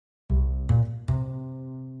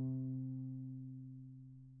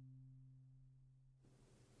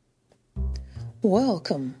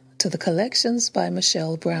Welcome to the Collections by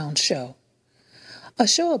Michelle Brown show, a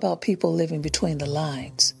show about people living between the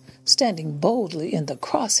lines, standing boldly in the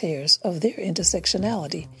crosshairs of their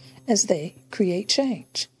intersectionality as they create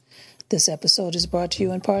change. This episode is brought to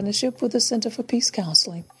you in partnership with the Center for Peace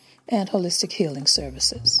Counseling and Holistic Healing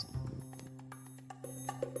Services.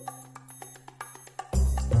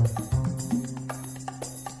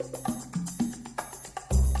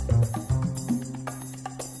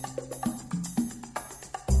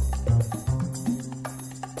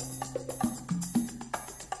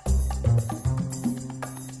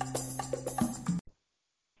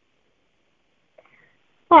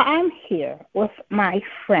 Well, I'm here with my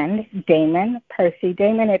friend, Damon, Percy.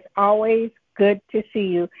 Damon, it's always good to see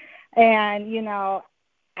you. And,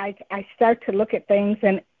 I start to look at things,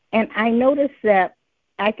 and I notice that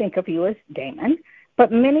I think of you as Damon,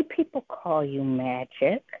 but many people call you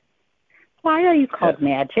Magic. Why are you called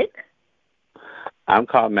Magic? I'm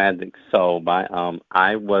called Magic. So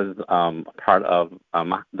I was part of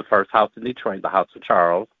the first house in Detroit, the House of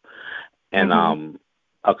Charles, and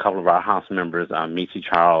a couple of our house members, Michi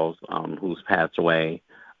Charles, who's passed away,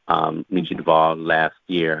 Michi Duvall last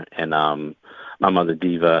year, and my mother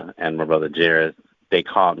Diva and my brother Jared, they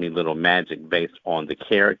called me Little Magic based on the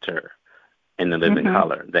character in The Living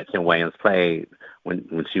Color that Kim Wayans played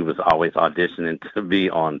when she was always auditioning to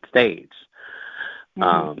be on stage.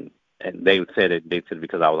 And they said it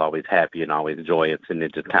because I was always happy and always joyous, and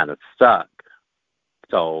it just kind of stuck.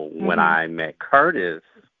 So when I met Curtis,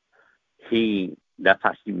 that's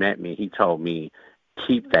how he met me. He told me,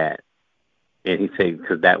 keep that. And he said,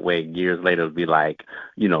 because that way years later it'll be like,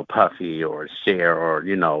 Puffy or Cher or,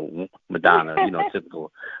 Madonna,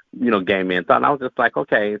 typical, gay men. So, and I was just like,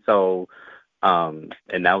 okay. So, and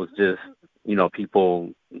that was just,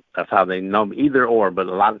 people, that's how they know me, either or. But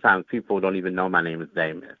a lot of times people don't even know my name is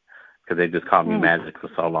Damon because they just called me Magic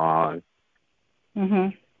for so long.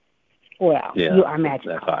 Well, you are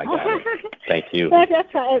magical. That's how I got it. Thank you. That's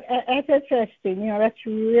interesting. That's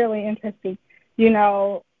really interesting.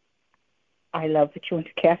 I love that you went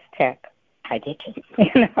to Cass Tech. I did too.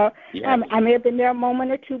 Yes. I may have been there a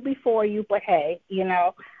moment or two before you, but hey,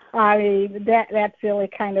 that's really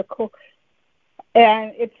kind of cool.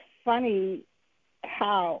 And it's funny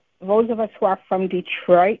how those of us who are from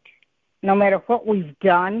Detroit, no matter what we've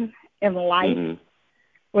done in life,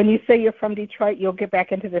 when you say you're from Detroit, you'll get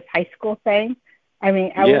back into this high school thing. I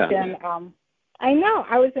mean, I was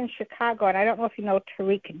in Chicago, and I don't know if you know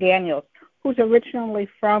Tariq Daniels, who's originally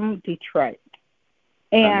from Detroit.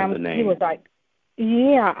 And he was like,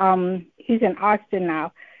 he's in Austin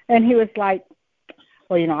now. And he was like,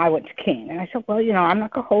 well, I went to King. And I said, well, I'm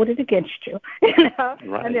not going to hold it against you.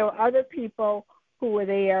 Right. And there were other people who were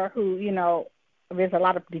there who, there's a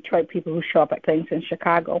lot of Detroit people who show up at things in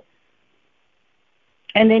Chicago.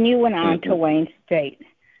 And then you went on to Wayne State.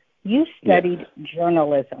 You studied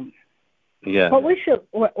journalism. Yeah. What were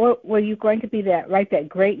you going to be write that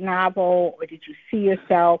great novel, or did you see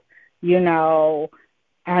yourself, on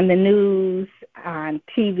the news, on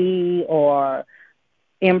TV, or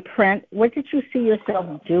in print? What did you see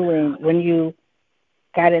yourself doing when you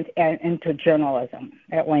got into journalism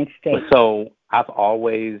at Wayne State? So I've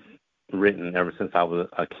always written ever since I was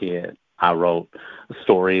a kid. I wrote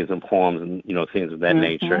stories and poems and, things of that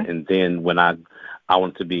nature. And then when I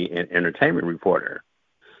wanted to be an entertainment reporter.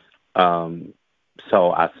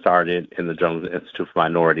 So I started in the Journalism Institute for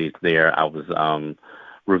Minorities there. I was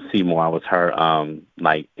Ruth Seymour. I was her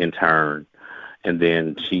intern. And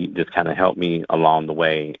then she just kind of helped me along the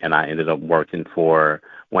way. And I ended up working for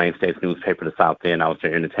Wayne State's newspaper, The South End. I was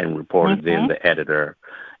their entertainment reporter, then the editor.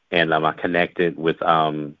 And I connected with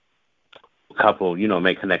couple,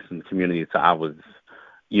 make connections in the community. So I was,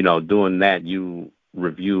 doing that. You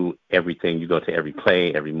review everything. You go to every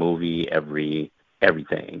play, every movie, everything,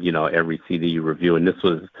 every CD you review. And this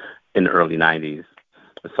was in the early 90s.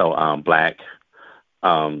 So Black,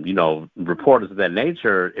 reporters of that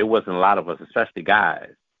nature, it wasn't a lot of us, especially guys.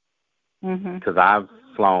 Because I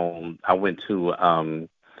went to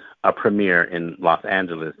a premiere in Los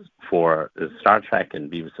Angeles for Star Trek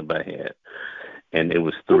and Beavis and Butthead. And it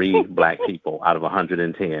was 3 Black people out of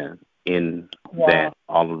 110 in that,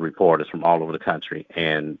 all the reporters from all over the country.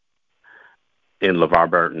 And in LeVar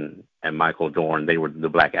Burton and Michael Dorn, they were the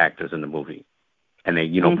Black actors in the movie. And they,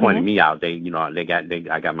 pointed me out.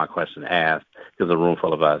 I got my question asked. There was a room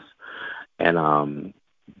full of us. And I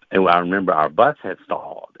remember our bus had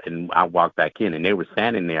stalled. And I walked back in, and they were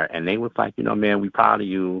standing there. And they was like, man, we proud of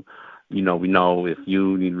you. We know if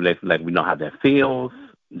you need to we know how that feels.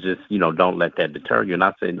 Just, don't let that deter you. And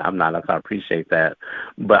I said, I appreciate that.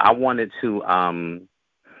 But I wanted to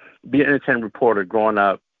being an entertainment reporter, growing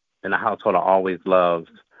up in a household, I always loved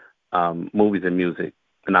movies and music,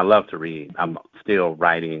 and I love to read. I'm still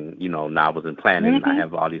writing, novels and planning. And I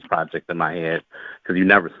have all these projects in my head because you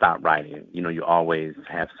never stop writing. You always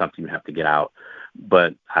have something you have to get out.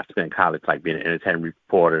 But I spent college like being an entertainment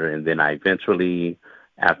reporter, and then I eventually,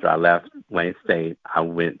 after I left Wayne State, I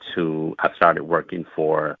started working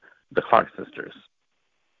for the Clark sisters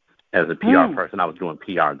as a PR person. I was doing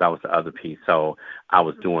PR. That was the other piece. So I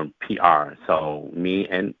was doing PR. So me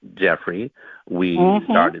and Jeffrey, we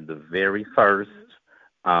started the very first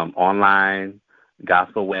online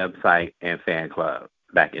gospel website and fan club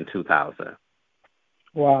back in 2000.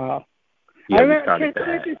 Wow. Yeah, I we remember, started as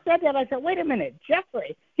soon as that. you said that, I said, wait a minute,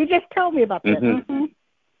 Jeffrey. You just told me about that.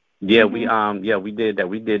 Yeah, we did that.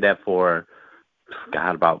 We did that for,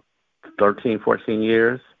 about 13, 14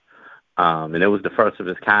 years. And it was the first of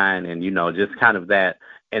its kind, and, just kind of that.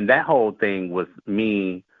 And that whole thing was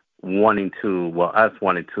me us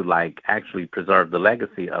wanting to, like, actually preserve the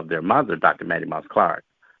legacy of their mother, Dr. Mattie Moss Clark.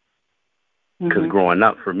 Because growing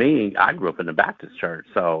up, for me, I grew up in the Baptist church,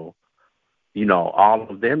 so, all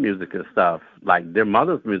of their music and stuff, like, their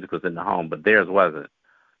mother's music was in the home, but theirs wasn't.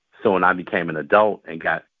 So when I became an adult and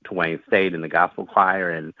got to Wayne State in the gospel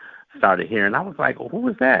choir and started hearing, I was like, who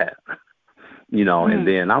was that? And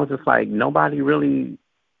then I was just like, nobody really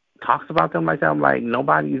talks about them like that. I'm like,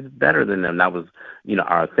 nobody's better than them. That was,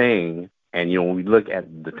 our thing. And, when we look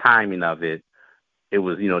at the timing of it, it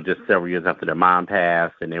was, just several years after their mom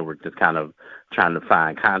passed, and they were just kind of trying to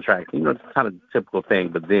find contracts, it's kind of typical thing.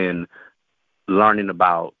 But then learning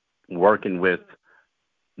about working with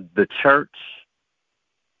the church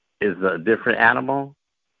is a different animal,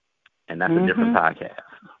 and that's a different podcast.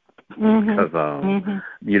 Because,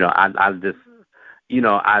 I just,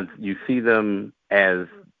 you see them as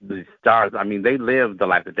the stars. I mean, they live the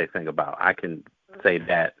life that they sing about. I can say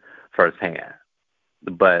that firsthand.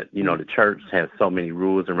 But, the church has so many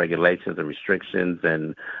rules and regulations and restrictions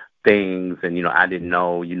and things. And, I didn't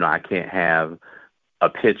know, I can't have a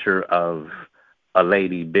picture of a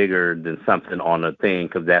lady bigger than something on a thing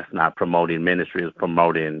because that's not promoting ministry. It's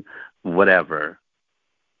promoting whatever.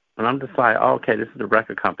 And I'm just like, oh, okay, this is a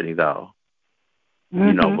record company, though.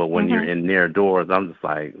 But when you're in near doors, I'm just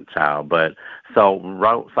like, child. But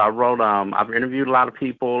I've interviewed a lot of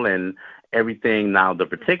people and everything. Now, the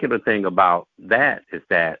particular thing about that is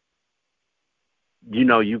that,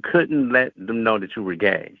 you couldn't let them know that you were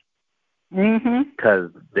gay.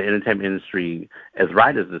 Because the entertainment industry, as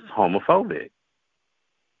writers, is homophobic.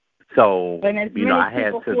 So, and there's many I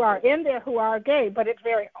had people who are in there who are gay, but it's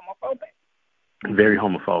very homophobic. Very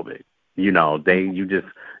homophobic. You just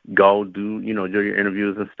go do your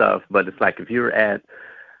interviews and stuff. But it's like if you're at,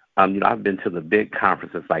 I've been to the big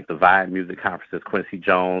conferences like the Vibe Music Conferences, Quincy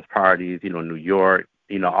Jones parties, New York,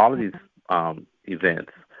 all of these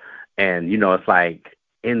events. And, it's like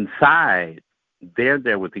inside they're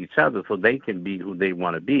there with each other so they can be who they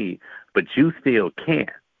want to be, but you still can't.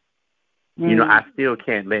 I still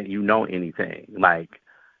can't let you know anything. Like,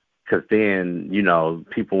 because then,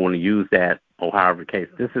 people want to use that or however case.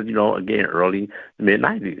 This is, again, early,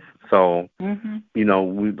 mid-'90s. So,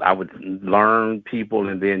 I would learn people,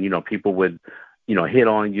 and then, people would, hit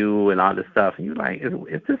on you and all this stuff. And you're like,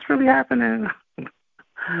 is this really happening?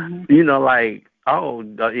 Like, oh,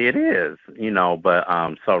 it is,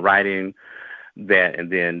 But so writing that and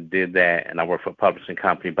then did that, and I worked for a publishing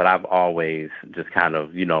company. But I've always just kind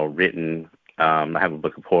of, written. I have a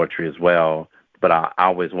book of poetry as well. But I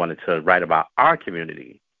always wanted to write about our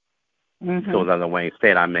community. So as I was at Wayne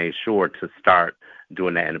State, I made sure to start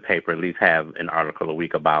doing that in the paper, at least have an article a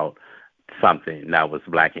week about something that was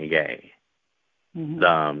Black and gay.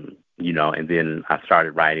 And then I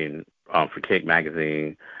started writing for Kick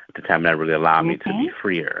magazine at the time. That really allowed me to be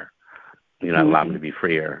freer. Allowed me to be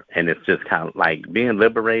freer. And it's just kind of like being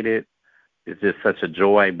liberated is just such a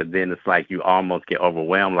joy, but then it's like you almost get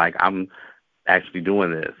overwhelmed, like I'm actually doing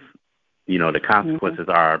this. The consequences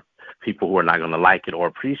are people who are not going to like it or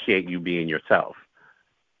appreciate you being yourself,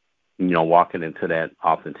 walking into that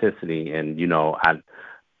authenticity. And, I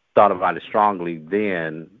thought about it strongly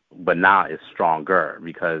then, but now it's stronger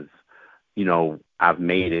because, I've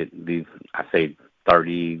made it I say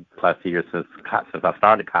 30 plus years since I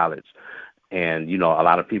started college. And, a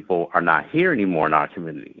lot of people are not here anymore in our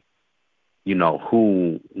community,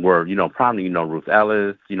 who were, probably, Ruth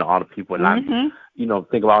Ellis, all the people. And I,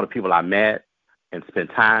 think of all the people I met and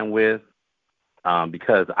spent time with,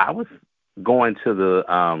 because I was going to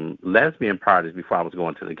the lesbian parties before I was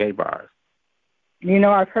going to the gay bars.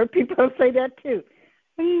 I've heard people say that too.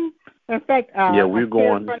 In fact, Yeah, we're a dear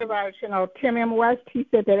going. friend of ours, Tim M. West, he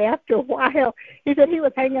said that after a while, he said he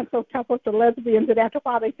was hanging so tough with the lesbians that after a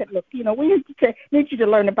while they said, look, we need you to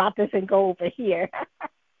learn about this and go over here.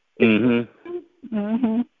 Mhm.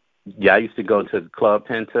 Mhm. Yeah, I used to go to Club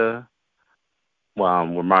Penta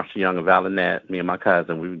with Marsha Young and Valinette, me and my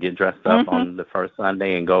cousin. We would get dressed up on the first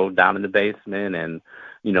Sunday and go down in the basement, and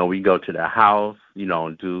we go to their house,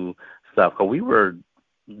 and do stuff. 'Cause we were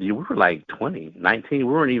like 20, 19.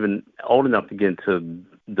 We weren't even old enough to get into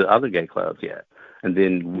the other gay clubs yet. And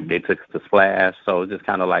then they took us to Splash, so it's just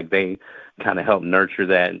kind of like they kind of helped nurture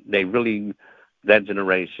that. They really, that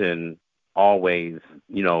generation always,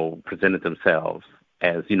 presented themselves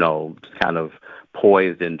as, just kind of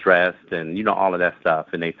poised and dressed and, all of that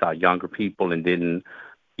stuff. And they saw younger people and didn't,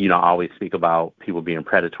 always speak about people being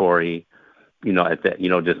predatory, at that,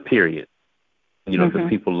 just period. Because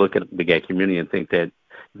people look at the gay community and think that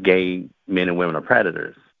gay men and women are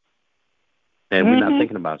predators. And we're not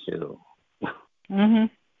thinking about you. We're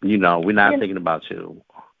not thinking about you.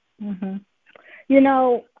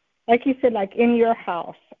 Like you said, like in your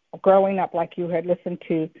house, growing up, like you had listened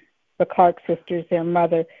to the Clark sisters, their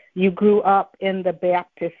mother, you grew up in the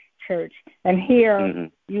Baptist church. And here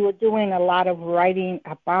you were doing a lot of writing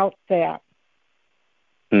about that.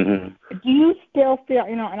 Do you still feel,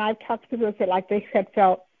 and I've talked to people who said like they had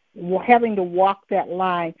felt having to walk that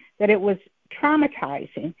line, that it was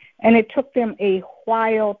traumatizing, and it took them a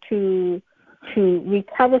while to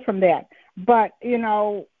recover from that. But,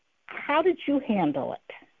 how did you handle it?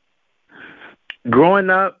 Growing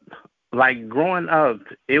up,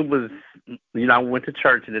 it was, I went to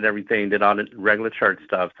church and did everything, did all the regular church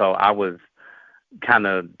stuff. So I was kind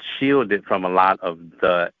of shielded from a lot of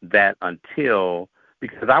that until,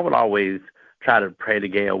 because I would always try to pray the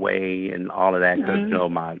gay away and all of that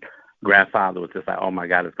because, my grandfather was just like, oh, my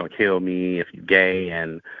God, it's going to kill me if you're gay.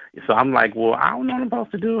 And so I'm like, well, I don't know what I'm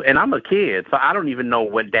supposed to do. And I'm a kid, so I don't even know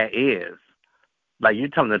what that is. Like, you're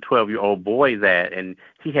telling a 12-year-old boy that, and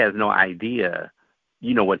he has no idea,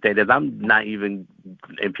 what that is. I'm not even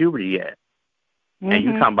in puberty yet. And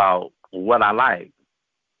you talking about what I like,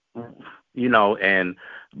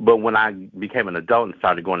 but when I became an adult and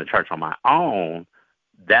started going to church on my own,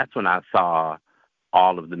 that's when I saw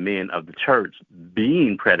all of the men of the church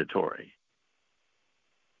being predatory.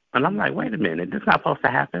 And I'm like, wait a minute, this is not supposed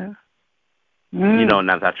to happen.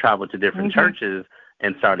 And as I traveled to different churches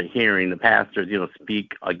and started hearing the pastors,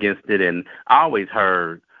 speak against it, and I always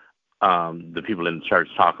heard the people in the church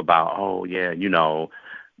talk about, oh, yeah,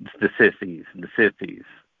 the sissies.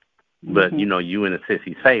 But, you in the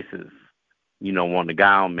sissies' faces, want the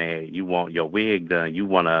gown made, you want your wig done, you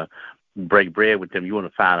want to break bread with them, you want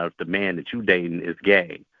to find out if the man that you dating is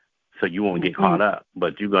gay, so you won't get caught up.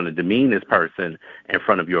 But you're going to demean this person in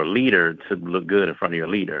front of your leader to look good in front of your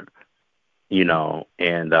leader,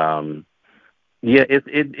 and yeah,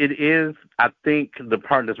 it is. I think the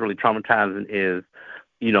part that's really traumatizing is,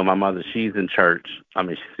 my mother, she's in church. I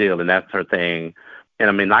mean, she's still, and that's her thing. And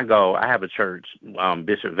I mean, I have a church,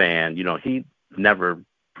 Bishop Van, he never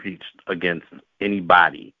preached against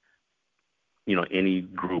anybody, any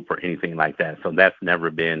group or anything like that. So that's never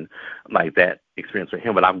been like that experience with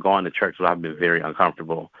him. But I've gone to church where I've been very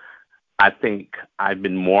uncomfortable. I think I've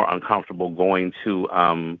been more uncomfortable going to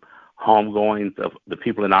homegoings of the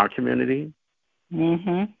people in our community.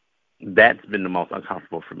 That's been the most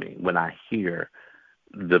uncomfortable for me, when I hear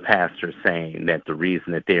the pastor saying that the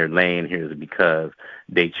reason that they're laying here is because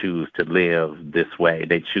they choose to live this way,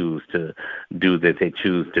 they choose to do this, they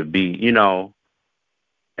choose to be,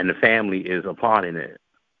 and the family is applauding it.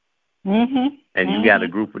 And you got a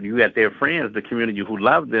group of, you got their friends, the community who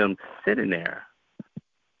love them, sitting there.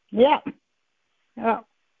 Yeah.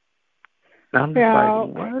 I'm just like,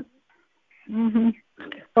 what?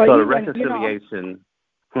 Well, so the reconciliation.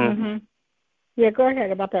 Yeah, go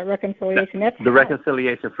ahead about that reconciliation. That's the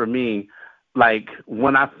reconciliation for me, like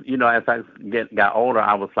when I, as I got older,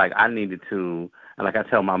 I was like, I needed to, and like I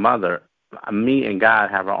tell my mother, me and God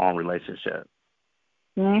have our own relationship.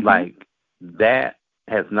 Like that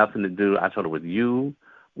has nothing to do, I told her, with you,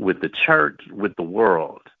 with the church, with the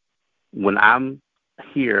world. When I'm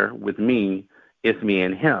here with me, it's me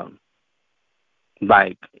and him.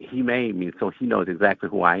 Like, he made me, so he knows exactly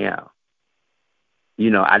who I am.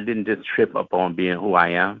 I didn't just trip up on being who I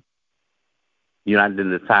am. I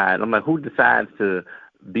didn't decide. I'm like, who decides to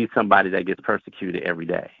be somebody that gets persecuted every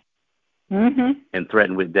day and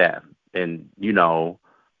threatened with death? And,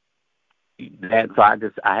 that, so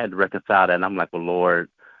I had to reconcile that. And I'm like, well, Lord,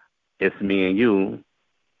 it's me and you,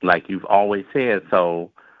 like you've always said.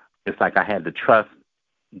 So it's like I had to trust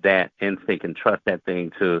that instinct and trust that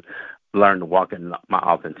thing to learn to walk in my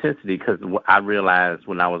authenticity, because I realized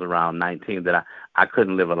when I was around 19 that I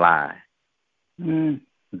couldn't live a lie.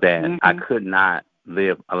 That I could not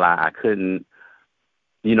live a lie. I couldn't,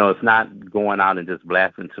 it's not going out and just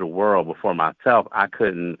blasting to the world before myself. I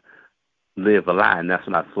couldn't live a lie, and that's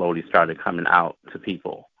when I slowly started coming out to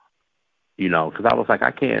people, because I was like,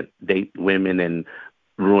 I can't date women and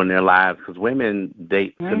ruin their lives, because women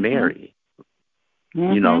date to marry,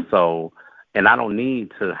 so, and I don't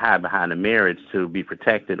need to hide behind a marriage to be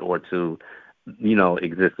protected or to,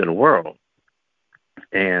 exist in the world.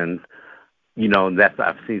 And,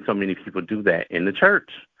 I've seen so many people do that in the church,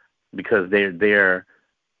 because they're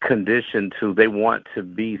conditioned to, they want to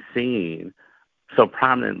be seen so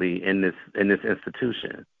prominently in this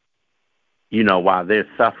institution, while they're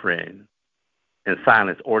suffering in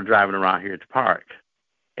silence or driving around here at the park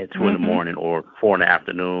at 2 in the morning or 4 in the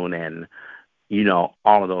afternoon, and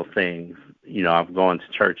all of those things. I've gone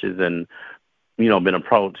to churches and been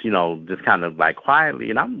approached, just kind of like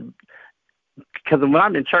quietly, and because when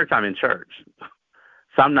I'm in church,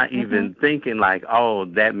 so I'm not even thinking like, oh,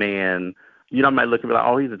 that man. I might look at me like,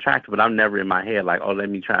 oh, he's attractive, but I'm never in my head like, oh, let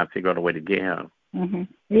me try and figure out a way to get him.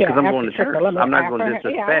 Because I'm going to church. I'm not going to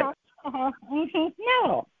disrespect.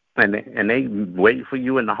 No. And they wait for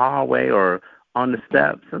you in the hallway or on the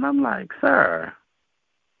steps, and I'm like, sir,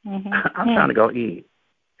 I'm trying to go eat.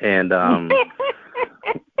 And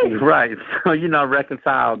right, so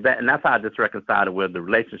reconcile that, and that's how I just reconciled it with the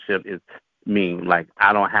relationship is me. Like,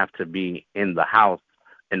 I don't have to be in the house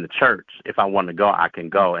in the church. If I want to go, I can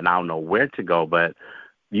go, and I don't know where to go. But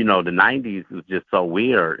the 90s was just so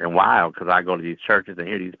weird and wild, because I go to these churches and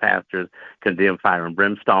hear these pastors condemn fire and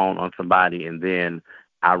brimstone on somebody, and then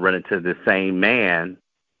I run into the same man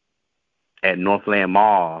at Northland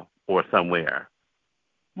Mall or somewhere.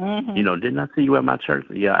 Didn't I see you at my church?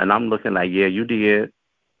 Yeah, and I'm looking like, yeah, you did,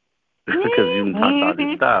 because you talked about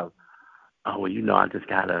this stuff. Oh, well, I just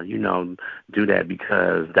gotta, do that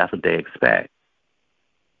because that's what they expect.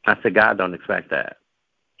 I said, God don't expect that.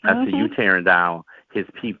 I said, you tearing down his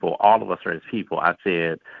people. All of us are his people. I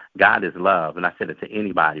said, God is love. And I said it to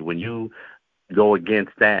anybody. When you go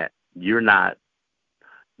against that, you're not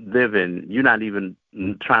living, you're not even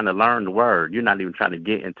trying to learn the word. You're not even trying to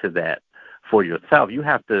get into that for yourself. You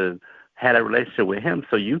have to have a relationship with him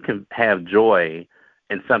so you can have joy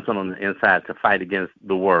and something on the inside to fight against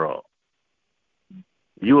the world.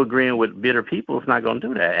 You agreeing with bitter people is not going to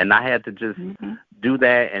do that. And I had to just do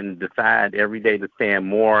that and decide every day to stand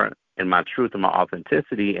more in my truth and my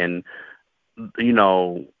authenticity and,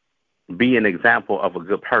 be an example of a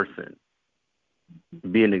good person.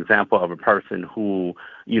 Be an example of a person who,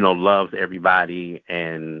 loves everybody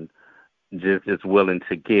and just is willing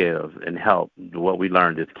to give and help, what we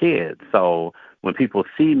learned as kids. So when people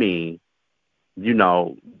see me, they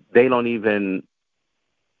don't even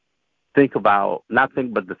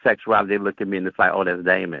nothing but the sexuality. They look at me and it's like, oh, that's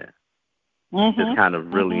Damon. It's kind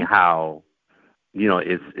of really how,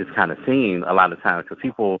 it's kind of seen a lot of times, because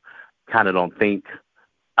people kind of don't think,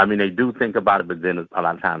 they do think about it, but then a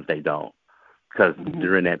lot of times they don't. Because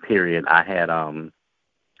during that period I had, my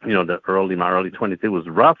early 20s, it was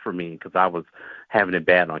rough for me because I was having it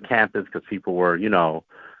bad on campus because people were, teasing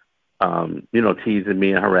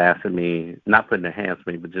me and harassing me, not putting their hands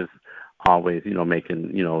on me, but just always,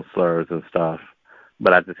 making, slurs and stuff.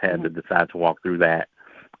 But I just had to decide to walk through that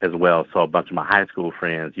as well. So a bunch of my high school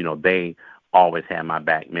friends, they always had my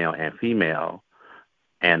back, male and female.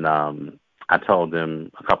 And I told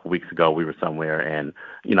them a couple weeks ago, we were somewhere, and,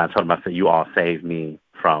 I told them, I said, you all saved me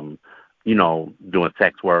from, doing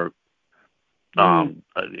sex work,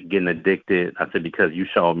 getting addicted. I said, because you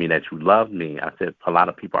showed me that you loved me. I said, a lot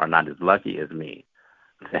of people are not as lucky as me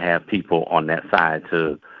to have people on that side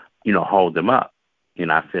to, hold them up.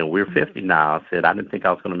 I said, we're 50 now. I said, I didn't think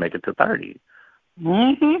I was going to make it to 30.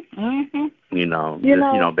 Based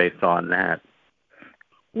on that.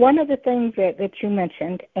 One of the things that you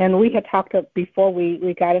mentioned, and we had talked before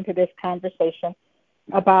we got into this conversation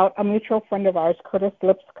about a mutual friend of ours, Curtis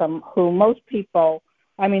Lipscomb, who most people,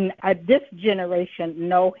 this generation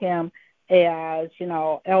know him as,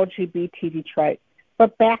 LGBT Detroit.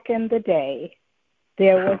 But back in the day,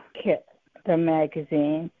 there was Kick, the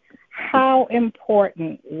magazine. How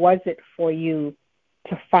important was it for you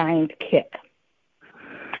to find Kick?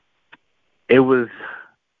 It was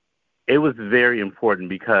very important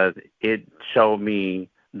because it showed me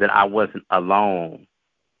that I wasn't alone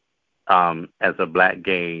as a Black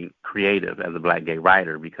gay creative, as a Black gay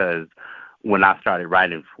writer, because when I started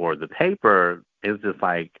writing for the paper, it was just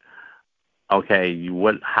like, okay,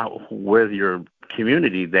 where's your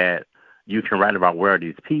community that you can write about? Where are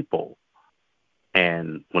these people?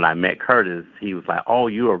 And when I met Curtis, he was like, "Oh,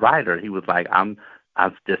 you're a writer." He was like,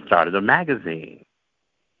 I've just started a magazine."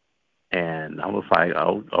 And I was like,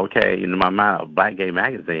 "Oh, okay." In my mind, a Black Gay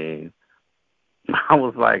magazine. I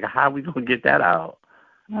was like, "How are we gonna get that out?"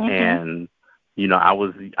 And I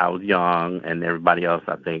was young, and everybody else,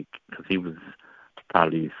 I think, because he was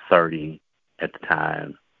probably 30 at the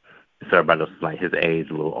time, so everybody else was like his age,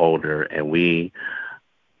 a little older, and we,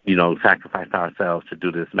 sacrificed ourselves to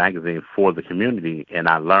do this magazine for the community. And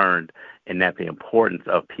I learned in that the importance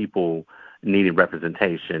of people needing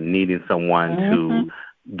representation, needing someone to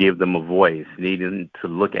give them a voice, needing to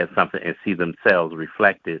look at something and see themselves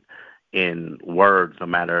reflected in words, no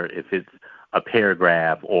matter if it's a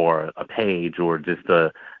paragraph or a page or just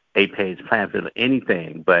a 8-page pamphlet,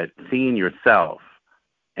 anything, but seeing yourself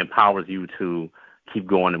empowers you to keep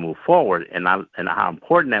going and move forward. And how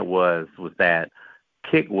important that was that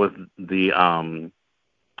Kick was the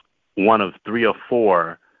one of 3 or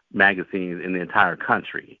 4 magazines in the entire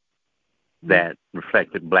country that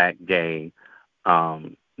reflected Black gay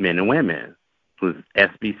men and women. It was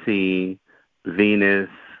SBC, Venus,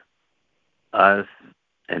 Us,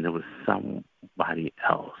 and there was somebody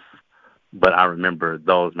else. But I remember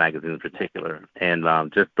those magazines in particular. And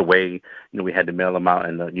just the way, we had to mail them out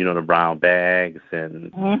in the brown bags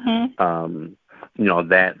and,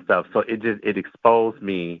 that stuff. So it exposed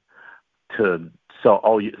me to, so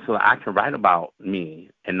I can write about me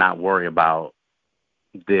and not worry about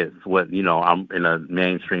this. I'm in a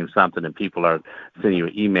mainstream something and people are sending you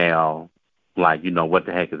an email like, what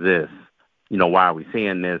the heck is this? Why are we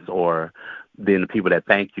seeing this? Or then the people that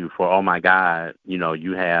thank you for, oh my God,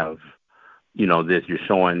 you have, this, you're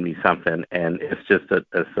showing me something. And it's just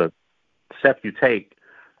it's a step you take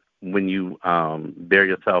when you bear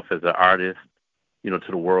yourself as an artist, to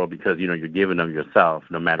the world, because, you're giving them yourself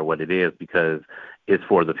no matter what it is, because it's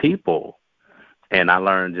for the people. And I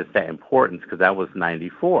learned just that importance because that was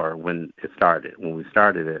 94 when we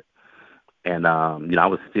started it. And, I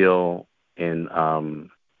was still in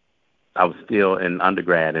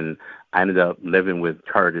undergrad, and I ended up living with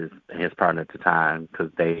Curtis and his partner at the time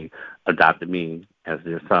because they adopted me as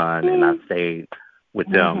their son, and I stayed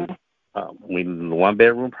with them. We lived in a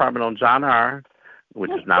 1-bedroom apartment on John R.,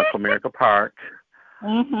 which is now Comerica Park.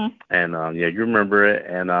 And, you remember it.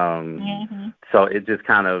 And so it just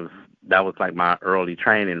kind of, that was like my early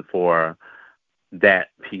training for that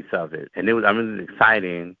piece of it. And it was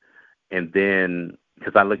exciting. And then,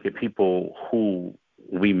 because I look at people who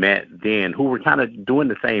we met then who were kind of doing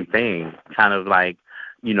the same thing, kind of like,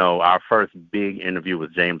 our first big interview was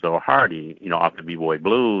James O'Hardy, off the B-Boy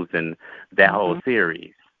Blues and that whole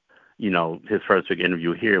series. His first big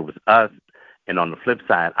interview here was us. And on the flip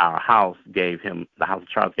side, the House of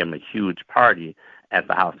Charles gave him a huge party at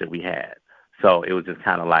the house that we had. So it was just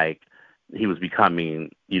kind of like he was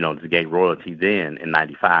becoming, the gay royalty then in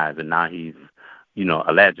 95. And now he's,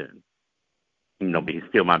 a legend. But he's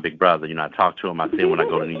still my big brother. I talk to him. I see him when I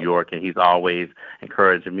go to New York, and he's always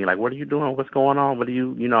encouraging me, like, what are you doing? What's going on? What do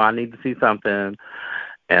you, I need to see something.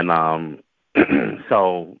 And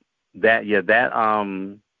so that's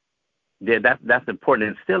important,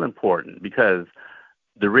 and it's still important because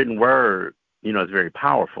the written word, is very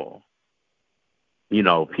powerful.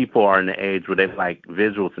 People are in the age where they like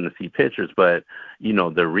visuals and to see pictures, but,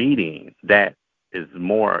 the reading, that is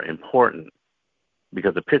more important.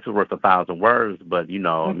 Because a picture's worth 1,000 words, but,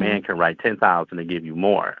 a man can write 10,000 and give you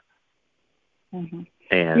more. And,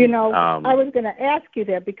 I was going to ask you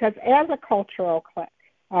that because as a cultural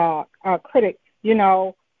critic,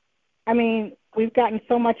 we've gotten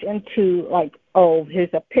so much into, like, oh,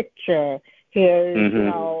 here's a picture,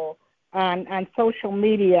 here's, on social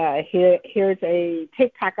media, here's a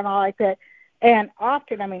TikTok and all like that. And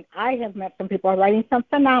often, I have met some people writing some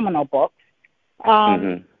phenomenal books.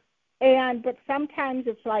 But sometimes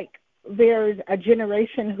it's like there's a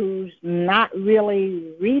generation who's not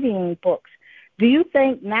really reading books. Do you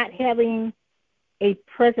think not having a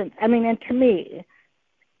presence, and to me,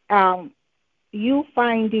 you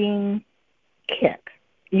finding Kick,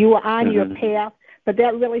 you were on your path, but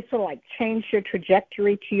that really sort of like changed your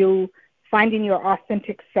trajectory to you finding your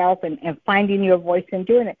authentic self and finding your voice and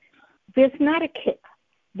doing it. There's not a Kick.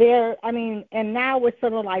 And now we're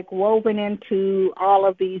sort of like woven into all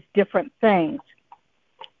of these different things.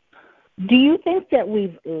 Do you think that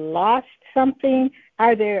we've lost something?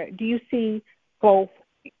 Do you see both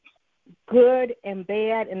good and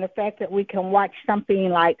bad in the fact that we can watch something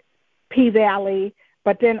like P-Valley,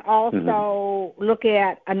 but then also look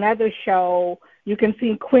at another show? You can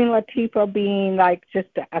see Queen Latifah being like just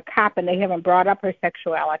a cop, and they haven't brought up her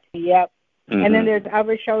sexuality yet. And then there's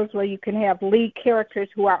other shows where you can have lead characters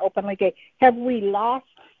who are openly gay. Have we lost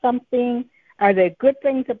something? Are there good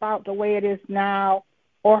things about the way it is now,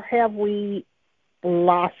 or have we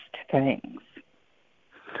lost things?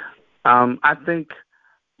 I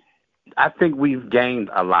think we've gained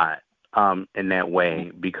a lot in that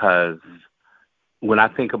way, because when I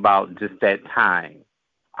think about just that time,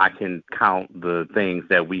 I can count the things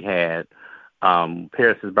that we had.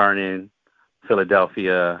 Paris is Burning,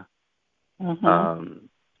 Philadelphia,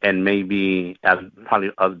 and maybe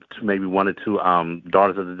maybe one or two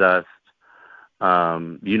Daughters of the Dust,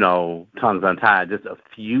 Tongues Untied, just a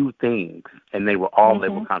few things. And they were all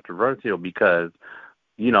labeled controversial because,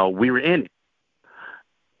 we were in it.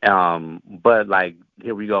 But like,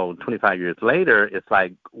 here we go, 25 years later, it's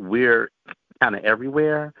like we're kind of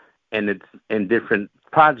everywhere, and it's in different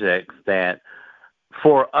projects that,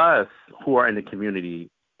 for us who are in the community,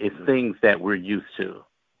 it's things that we're used to.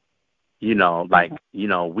 We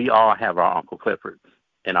all have our Uncle Cliffords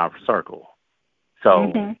in our circle.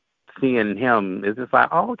 So seeing him is just like,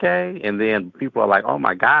 oh, okay. And then people are like, oh,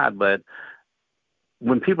 my God. But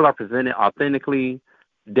when people are presented authentically,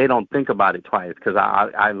 they don't think about it twice, because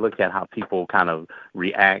I look at how people kind of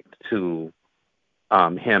react to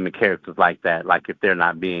him and characters like that. Like, if they're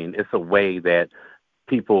not being, it's a way that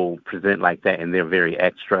people present like that, and they're very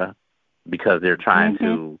extra because they're trying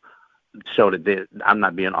to show that I'm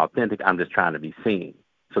not being authentic. I'm just trying to be seen.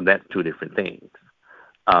 So that's two different things.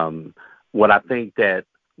 What I think that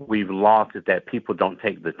we've lost is that people don't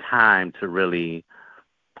take the time to really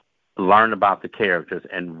learn about the characters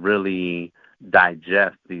and really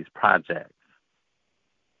digest these projects.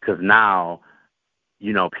 Because now,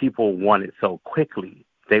 people want it so quickly.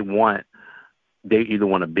 They either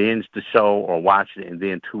want to binge the show or watch it, and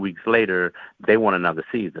then 2 weeks later, they want another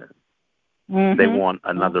season. They want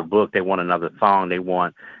another book. They want another song.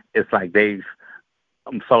 It's like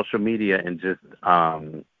social media and just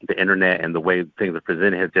the internet and the way things are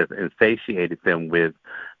presented has just insatiated them with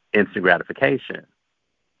instant gratification.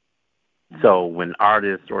 So when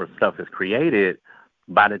artists or stuff is created,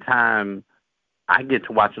 by the time I get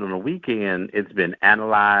to watch it on the weekend, it's been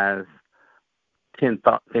analyzed, 10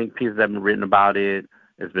 think pieces have been written about it,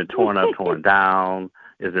 it's been torn up, torn down,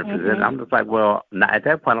 it's been presented. I'm just like, well, at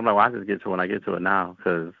that point, I'm like, well, I just get to it when I get to it now,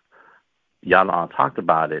 because y'all all talked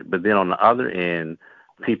about it. But then on the other end,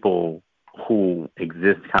 people who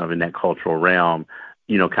exist kind of in that cultural realm,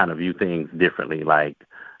 kind of view things differently. Like,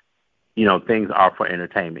 things are for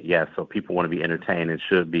entertainment, yes, so people want to be entertained and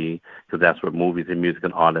should be, because that's what movies and music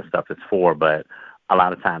and all that stuff is for. But a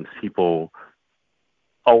lot of times people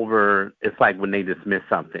it's like when they dismiss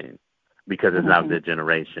something because it's not their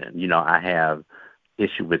generation. I have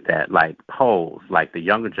issue with that, like Pose, like the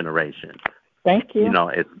younger generation. Thank you.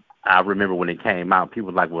 I remember when it came out,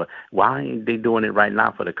 people were like, well, why ain't they doing it right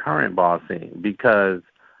now for the current ball scene? Because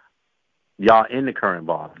y'all in the current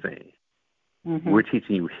ball scene. We're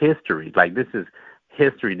teaching you history. Like, this is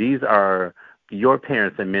history. These are your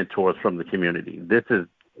parents and mentors from the community. This is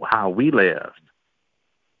how we lived.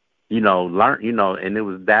 And it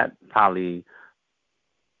was that probably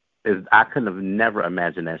I couldn't have never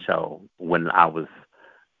imagined that show when I was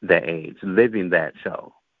that age, living that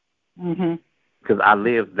show. Because I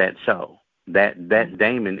lived that show. That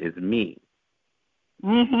Damon is me.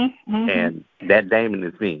 And that Damon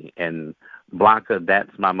is me. And Blanca,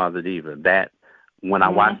 that's my mother Diva. That when I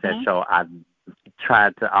watched that show, I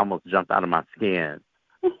tried to almost jump out of my skin.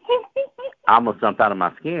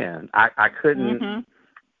 I couldn't.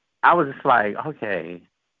 I was just like, okay.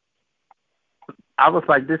 I was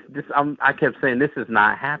like, this. I kept saying, this is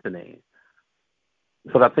not happening.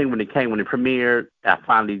 So I think when it premiered, I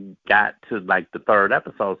finally got to like the third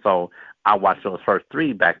episode. So I watched those first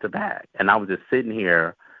three back to back, and I was just sitting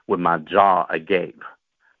here with my jaw agape.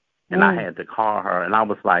 And I had to call her, and I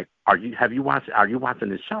was like, are you watching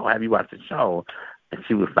this show? Have you watched the show? And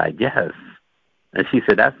she was like, yes. And she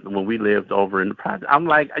said, that's when we lived over in the project. I'm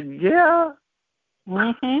like, yeah.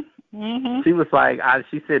 She was like,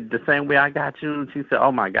 she said, the same way I got you. She said,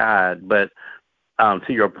 oh my God. But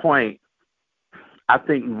to your point, I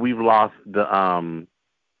think we've lost the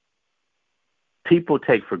people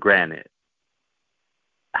take for granted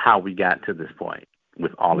how we got to this point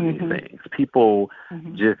with all of these things. People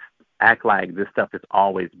just act like this stuff has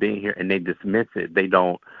always been here, and they dismiss it. They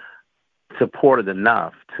don't support it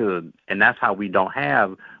enough and that's how we don't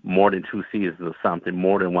have more than 2 seasons of something,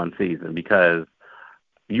 more than one season, because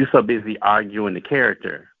you're so busy arguing the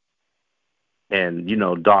character and,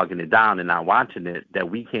 dogging it down and not watching it, that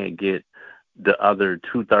we can't get the other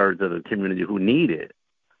 2/3 of the community who need it.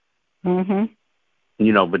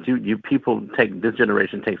 But you people this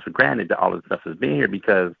generation takes for granted that all this stuff is being here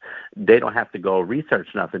because they don't have to go research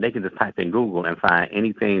nothing. They can just type in Google and find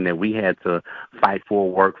anything that we had to fight for,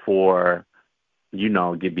 work for,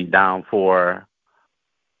 get beat down for.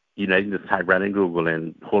 You can just type right in Google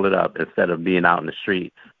and pull it up instead of being out in the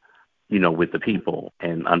streets, with the people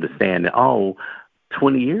and understand that,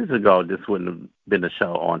 20 years ago, this wouldn't have been a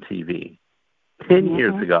show on TV. 10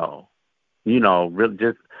 years ago, really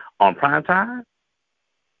just on prime time.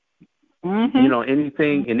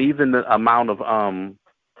 Anything, and even the amount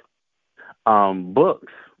of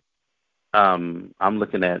books. I'm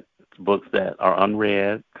looking at books that are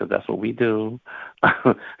unread because that's what we do,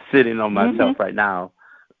 sitting on my shelf right now.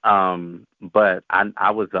 But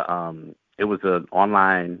I was it was an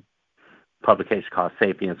online publication called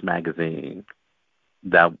Sapiens Magazine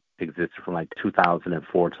that existed from like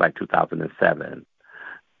 2004 to like 2007,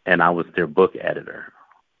 and I was their book editor.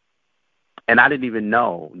 And I didn't even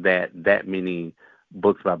know that many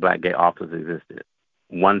books by Black gay authors existed.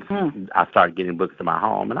 Once I started getting books to my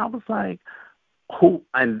home, and I was like, who?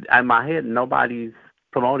 And in my head, nobody's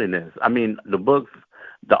promoting this. I mean, the books,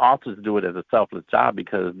 the authors do it as a selfless job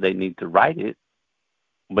because they need to write it.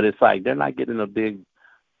 But it's like they're not getting a big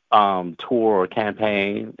tour or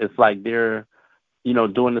campaign. It's like they're,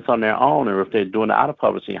 doing this on their own. Or if they're doing it out of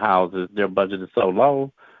publishing houses, their budget is so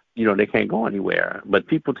low, they can't go anywhere. But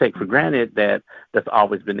people take for granted that that's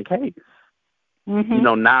always been the case.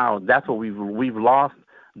 Now that's what we've lost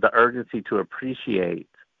the urgency to appreciate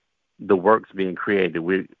the works being created.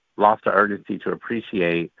 We lost the urgency to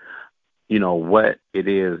appreciate, what it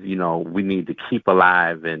is, we need to keep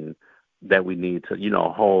alive and that we need to,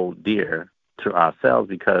 hold dear to ourselves,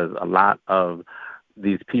 because a lot of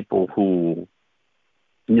these people who,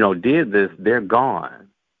 did this, they're gone.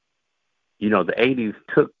 The 80s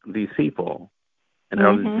took these people, and the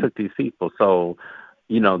early took these people. So,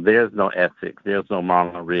 there's no Essex, there's no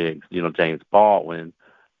Marlon Riggs, James Baldwin,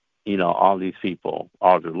 all these people,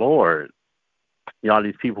 Audre Lorde, all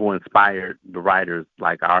these people who inspired the writers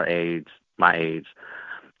like our age, my age.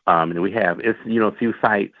 And we have, it's, a few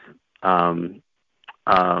sites, I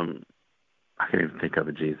can't even think of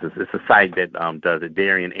it, Jesus. It's a site that does it.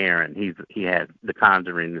 Darian Aaron, he had The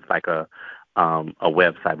Conjuring. It's like a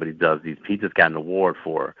website, but he does these. He just got an award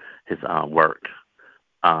for his work.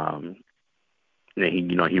 And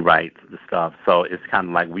he writes the stuff. So it's kind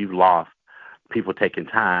of like we've lost people taking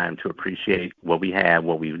time to appreciate what we have,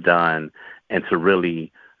 what we've done, and to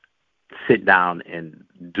really sit down and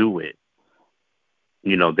do it.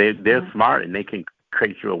 They're smart and they can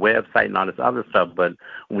create you a website and all this other stuff, but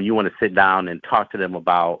when you want to sit down and talk to them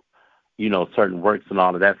about, certain works and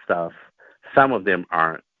all of that stuff, some of them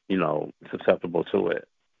aren't, susceptible to it.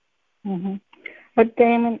 But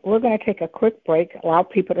Damon, we're going to take a quick break, allow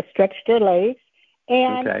people to stretch their legs,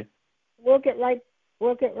 and we'll get right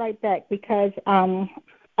back because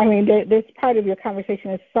this part of your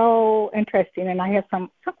conversation is so interesting, and I have some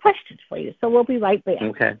questions for you. So we'll be right back.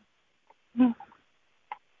 Okay.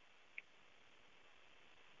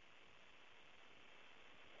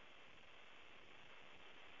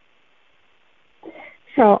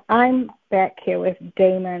 So I'm back here with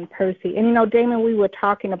Damon, Percy. And, Damon, we were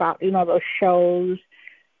talking about, those shows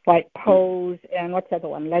like Pose and what's the other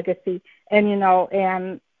one, Legacy. And,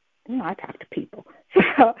 I talk to people.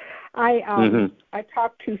 So I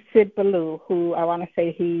talked to Sid Ballou, who I want to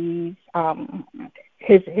say he's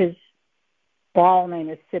his ball name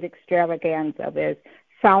is Sid Extravaganza. There's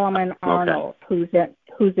Solomon Arnold, who's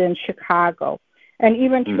in Chicago. And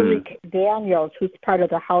even Tariq Daniels, who's part of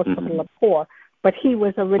the House of Lepore. But he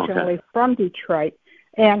was originally from Detroit,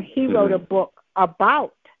 and he wrote a book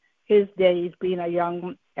about his days being a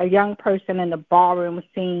young person in the ballroom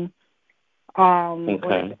scene. What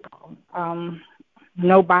is it called?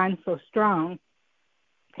 No Bond So Strong.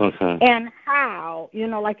 And how,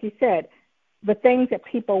 like you said, the things that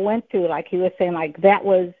people went through, like he was saying, like that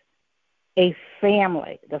was a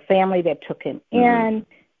family, the family that took him in,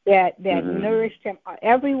 that nourished him.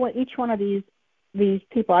 Each one of these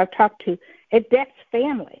people I've talked to, that's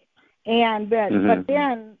family. And but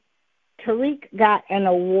then Tariq got an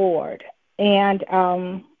award, and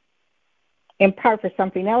in part for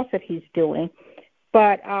something else that he's doing,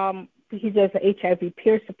 but he does the HIV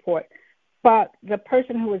peer support. But the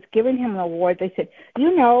person who was giving him an award, they said,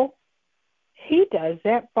 he does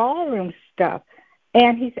that ballroom stuff,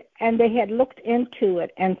 and they had looked into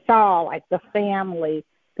it and saw like the family,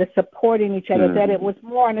 the supporting each other, that it was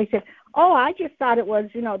more. And they said, I just thought it was,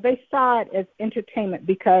 they saw it as entertainment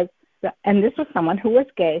because, and this was someone who was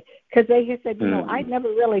gay, because they had said, I never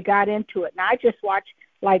really got into it. And I just watched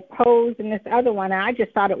like Pose and this other one, and I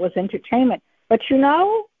just thought it was entertainment. But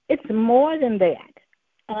it's more than that.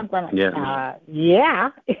 And I'm going, yeah,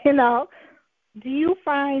 Do you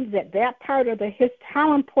find that part of the history,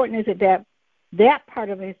 how important is it that part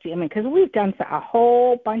of history? I mean, because we've done a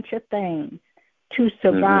whole bunch of things to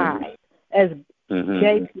survive as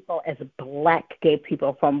gay people, as black gay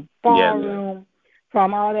people, from ballroom,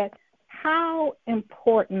 from all that. How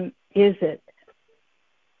important is it?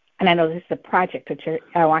 And I know this is a project that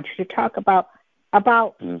I want you to talk about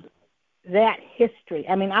that history.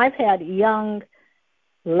 I mean, I've had young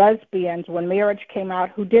lesbians when marriage came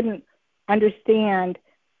out who didn't understand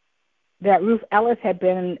that Ruth Ellis had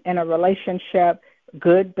been in a relationship,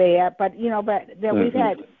 good, bad, but that we've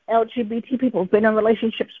had LGBT people who've been in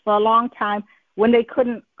relationships for a long time when they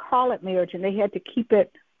couldn't call it marriage and they had to keep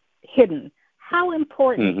it hidden. How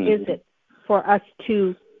important is it for us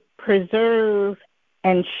to preserve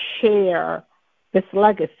and share this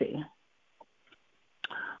legacy?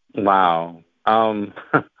 Wow.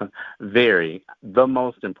 Very. The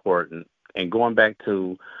most important. And going back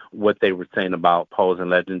to what they were saying about Pose and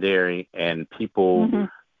Legendary and people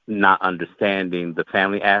not understanding the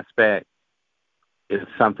family aspect is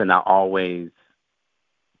something I always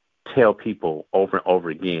tell people over and over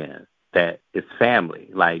again, that it's family.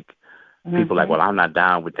 Like, people like, well, I'm not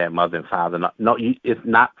down with that mother and father. No, it's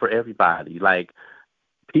not for everybody. Like,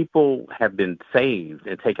 people have been saved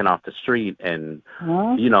and taken off the street, and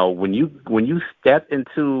when you step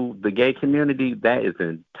into the gay community, that is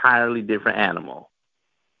an entirely different animal.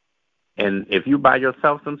 And if you by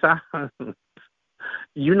yourself sometimes,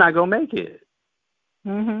 you're not gonna make it.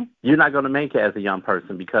 You're not gonna make it as a young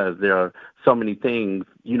person because there are so many things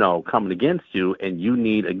coming against you, and you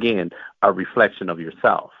need, again, a reflection of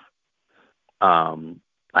yourself.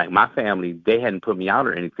 Like my family, they hadn't put me out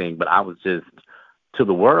or anything, but I was just, to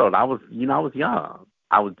the world, I was young.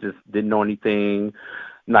 I was just didn't know anything,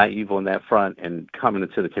 naive on that front, and coming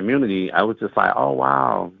into the community, I was just like, oh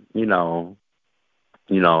wow, and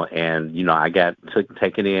I got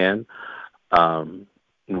taken in.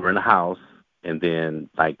 We were in the house, and then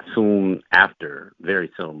like soon after, very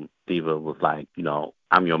soon, Diva was like,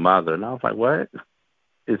 I'm your mother, and I was like, what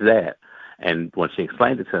is that? And when she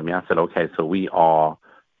explained it to me, I said, okay, so we all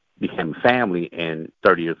became family, and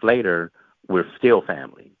 30 years later, we're still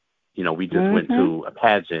family. We just went to a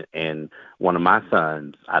pageant, and one of my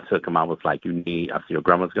sons, I took him, I was like, I said, your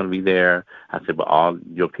grandma's going to be there. I said, but all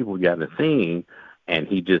your people you haven't seen, and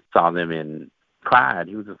he just saw them and cried.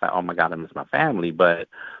 He was just like, oh, my God, I miss my family. But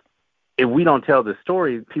if we don't tell this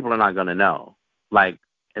story, people are not going to know. Like,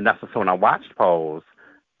 and that's when I watched Pose,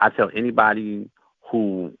 I tell anybody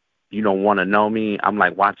who, want to know me, I'm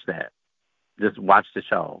like, watch that. Just watch the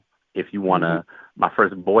show. If you want to, my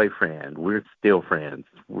first boyfriend, we're still friends.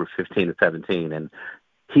 We're 15 to 17, and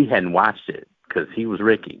he hadn't watched it because he was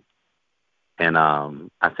Ricky. And I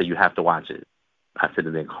said, you have to watch it. I said,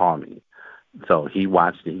 and then call me. So he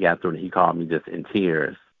watched it. He got through it. He called me just in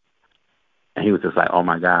tears. And he was just like, oh,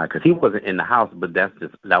 my God, because he wasn't in the house, but that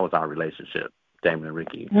was our relationship, Damon and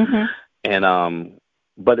Ricky. And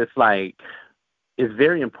but it's like, it's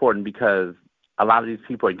very important because a lot of these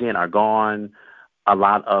people, again, are gone. A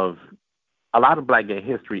lot of Black gay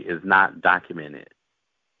history is not documented,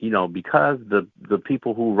 because the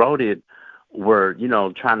people who wrote it were,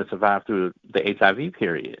 trying to survive through the HIV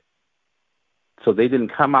period. So they didn't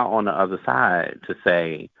come out on the other side to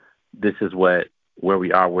say, this is where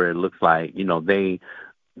we are, where it looks like,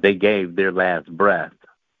 they gave their last breath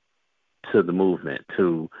to the movement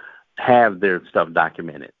to have their stuff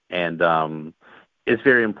documented. And it's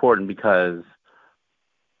very important because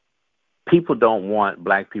people don't want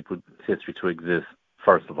Black people's history to exist,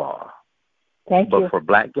 first of all. But for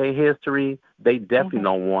Black gay history, they definitely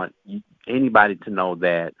don't want anybody to know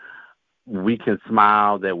that we can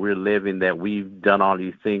smile, that we're living, that we've done all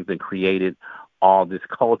these things and created all this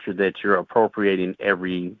culture that you're appropriating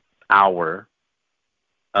every hour.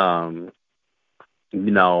 And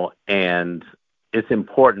it's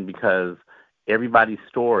important because everybody's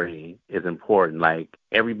story is important. Like,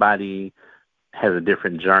 everybody has a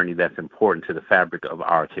different journey that's important to the fabric of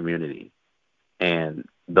our community. And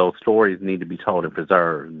those stories need to be told and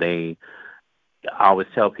preserved. I always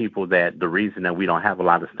tell people that the reason that we don't have a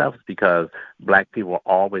lot of stuff is because Black people are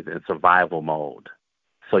always in survival mode.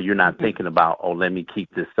 So you're not thinking about, oh, let me keep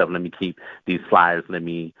this stuff, let me keep these flyers, let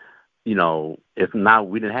me, if not,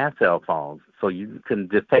 we didn't have cell phones. So you can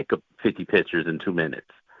just take 50 pictures in 2 minutes,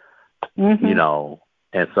 And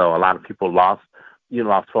so a lot of people lost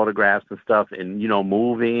photographs and stuff, and,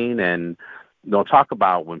 moving, and talk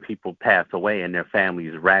about when people pass away and their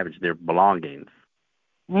families ravage their belongings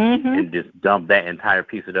and just dump that entire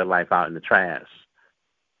piece of their life out in the trash.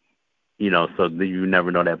 so you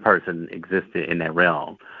never know that person existed in that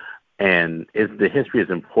realm. And the history is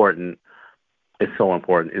important. It's so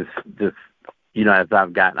important. It's just, as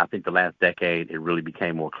I've gotten, I think the last decade, it really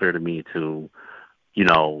became more clear to me to,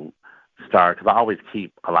 start, because I always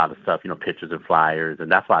keep a lot of stuff, pictures and flyers,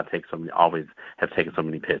 and that's why always have taken so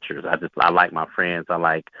many pictures. I like my friends. I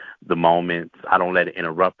like the moments. I don't let it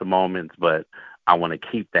interrupt the moments, but I want to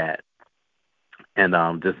keep that. And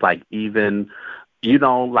just like even,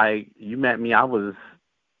 like you met me,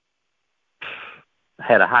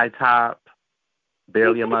 had a high top,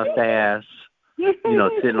 barely a mustache,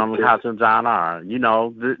 sitting on the couch in John R.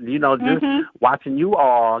 Just watching you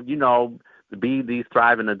all, be these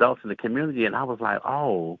thriving adults in the community, and I was like,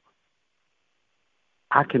 oh,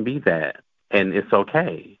 I can be that, and it's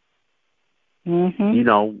okay.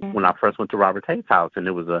 When I first went to Robert Tate's house, and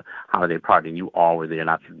it was a holiday party, and you all were there, and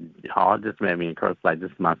I said, oh, just met me, and Kurt's like,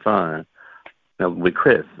 this is my son, with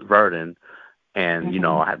Chris Verdon, and,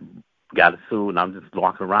 I got a suit, and I'm just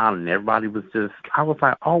walking around, and everybody was just, I was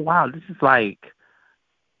like, oh, wow, this is like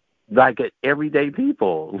everyday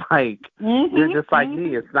people. Like, they're just like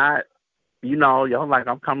me. It's not, y'all like,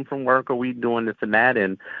 I'm coming from work, or we doing this and that,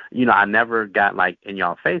 and, I never got, like, in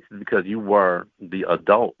y'all faces because you were the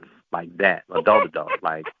adults, like that, adult,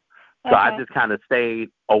 like, so I just kind of stayed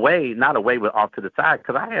away, not away, but off to the side,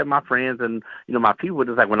 because I had my friends and, my people.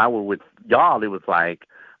 Just like when I was with y'all, it was like,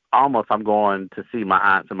 almost I'm going to see my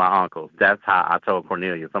aunts and my uncles. That's how I told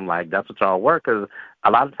Cornelius. I'm like, that's what y'all were, because a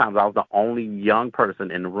lot of times I was the only young person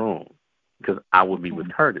in the room, because I would be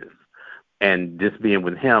with Curtis. And just being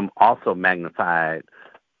with him also magnified,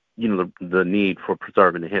 the need for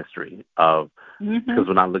preserving the history of, because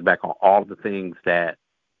when I look back on all the things that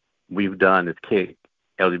we've done as KIC,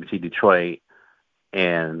 LGBT Detroit,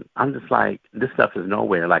 and I'm just like, this stuff is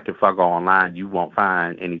nowhere. Like, if I go online, you won't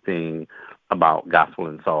find anything about Gospel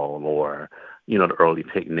and Soul, or, the early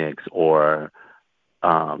picnics, or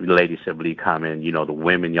Lady Chablis coming, the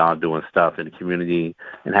women y'all doing stuff in the community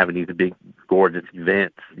and having these big, gorgeous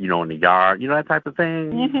events, in the yard, that type of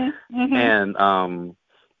thing. And,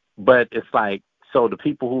 but it's like, so the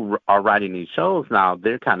people who are writing these shows now,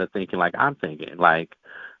 they're kind of thinking like I'm thinking, like,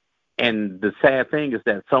 and the sad thing is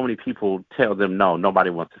that so many people tell them, no, nobody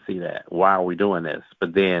wants to see that. Why are we doing this?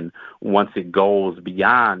 But then once it goes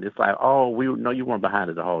beyond, it's like, oh, we know you weren't behind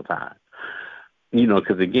it the whole time.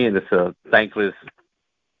 Because again, it's a thankless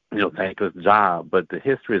job. But the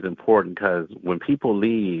history is important, because when people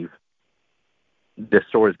leave, their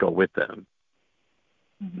stories go with them.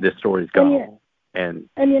 Their stories go. And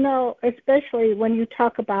especially when you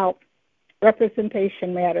talk about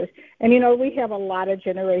representation matters. And, we have a lot of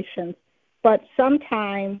generations, but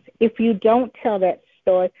sometimes if you don't tell that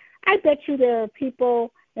story, I bet you there are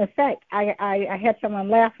people, in fact, I had someone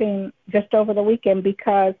laughing just over the weekend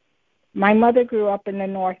because my mother grew up in the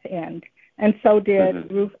North End, and so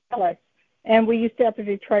did Ruth Ellis. And we used to have the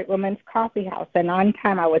Detroit Women's Coffee House. And one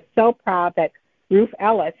time I was so proud that Ruth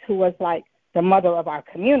Ellis, who was like the mother of our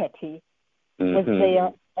community, was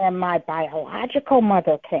there, and my biological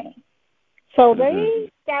mother came. So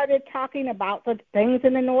they started talking about the things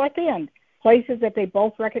in the North End, places that they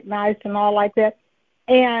both recognized and all like that.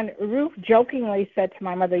 And Ruth jokingly said to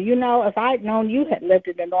my mother, if I'd known you had lived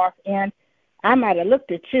in the North End, I might have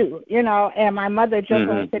looked at you, And my mother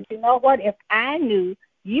jokingly said, you know what, if I knew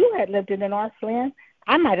you had lived in the North End,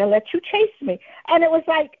 I might have let you chase me. And it was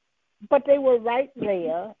like, but they were right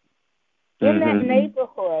there in that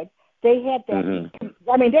neighborhood. They had that.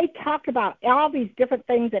 I mean, they talked about all these different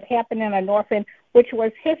things that happened in the North End, which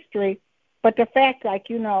was history. But the fact, like,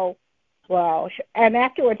 and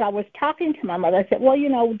afterwards I was talking to my mother. I said, well,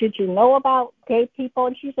 did you know about gay people?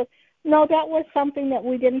 And she said, no, that was something that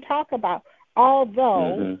we didn't talk about.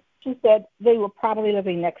 Although, she said they were probably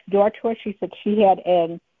living next door to her. She said she had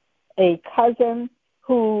a cousin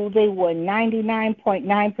who they were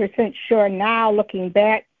 99.9% sure now, looking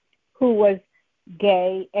back, who was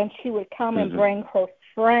gay, and she would come and bring her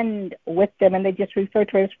friend with them, and they just referred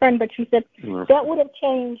to her as friend. But she said that would have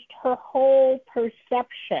changed her whole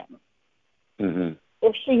perception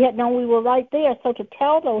if she had known we were right there. So to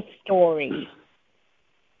tell those stories,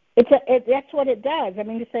 that's what it does. I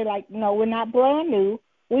mean, to say, like, we're not brand new.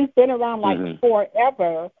 We've been around like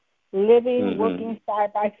forever, living, working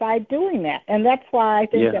side by side, doing that. And that's why I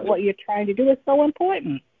think that what you're trying to do is so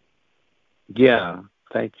important. Yeah,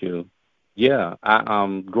 thank you. Yeah,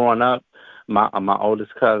 I growing up, my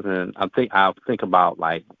oldest cousin, I think about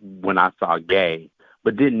like when I saw gay,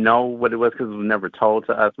 but didn't know what it was because it was never told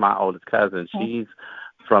to us. My oldest cousin, she's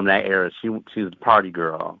from that era. She's a party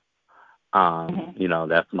girl, You know,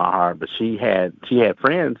 that's my heart. But she had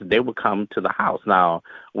friends. They would come to the house. Now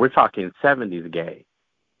we're talking 70s gay,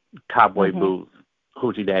 cowboy boots,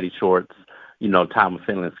 hoochie daddy shorts, you know, Tom of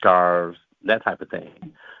Finland scarves, that type of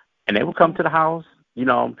thing. And they would come to the house, you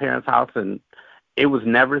know, parents' house, and it was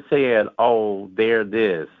never said, "Oh, they're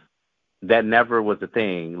this." That never was a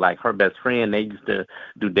thing. Like her best friend, they used to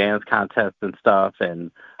do dance contests and stuff,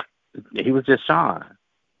 and he was just Sean.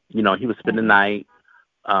 You know, he would spend the night.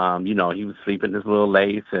 You know, he was sleeping his little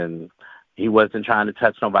lace, and he wasn't trying to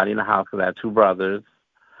touch nobody in the house because I had two brothers.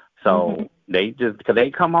 So cause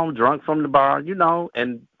they come home drunk from the bar, you know,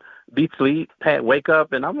 and be asleep, wake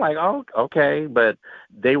up, and I'm like, oh, okay. But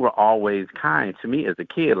they were always kind to me as a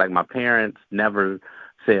kid. Like my parents never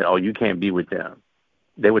said, oh, you can't be with them.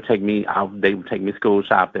 They would take me out. They would take me school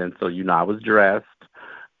shopping, so you know I was dressed,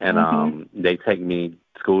 and they take me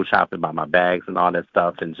school shopping, buy my bags and all that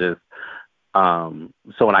stuff, and just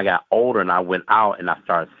so when I got older and I went out and I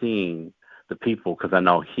started seeing the people, because I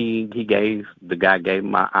know the guy gave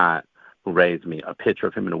my aunt who raised me a picture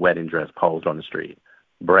of him in a wedding dress posed on the street.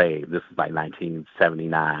 Brave. This is like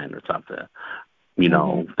 1979 or something. You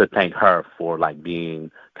know, to thank her for like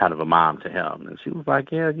being kind of a mom to him. And she was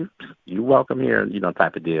like, yeah, you welcome here, you know,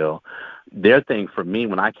 type of deal. Their thing for me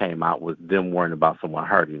when I came out was them worrying about someone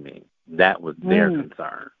hurting me. That was their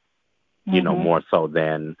concern, you know, more so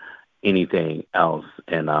than anything else.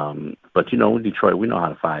 And but you know, in Detroit we know how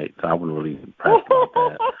to fight, so I wouldn't really press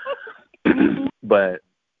about that. but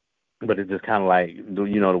it's just kind of like,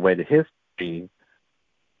 you know, the way the history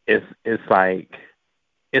it's like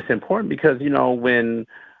it's important because, you know, when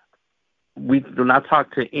I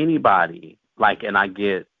talk to anybody, like, and I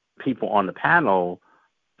get people on the panel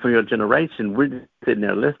from your generation, we're just sitting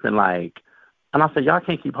there listening, like, and I say, y'all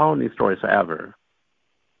can't keep holding these stories forever.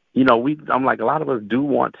 You know, I'm like, a lot of us do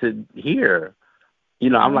want to hear, you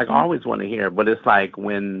know, I'm like, always want to hear, but it's like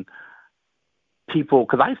when people,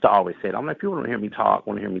 because I used to always say it, I'm like, people want to hear me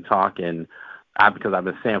talk, and because I've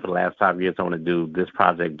been saying for the last 5 years, I want to do this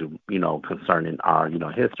project, you know, concerning our, you know,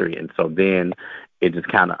 history. And so then it just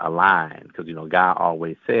kind of aligned because, you know, God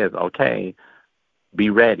always says, okay, be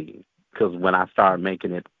ready. Because when I start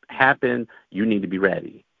making it happen, you need to be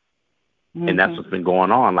ready. And that's what's been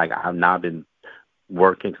going on. Like, I've now been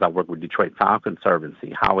working, because I work with Detroit Sound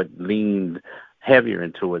Conservancy, how it leaned heavier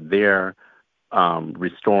into it. They're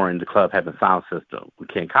restoring the Club Heaven sound system with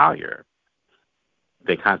Ken Collier.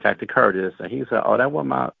 They contacted Curtis, and he said, "Oh, that wasn't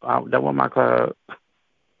my club. That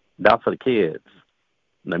was for the kids.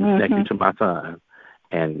 Let me connect you to my son."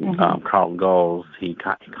 And Carlton Goals, he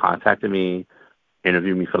contacted me,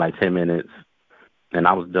 interviewed me for like 10 minutes, and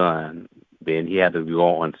I was done. Then he had to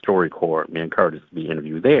go on StoryCorps, me and Curtis, to be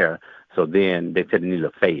interviewed there. So then they said they needed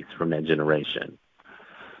a face from that generation.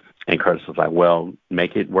 And Curtis was like, well,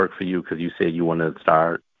 make it work for you because you said you want to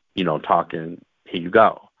start, you know, talking. Here you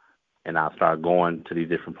go. And I'll start going to these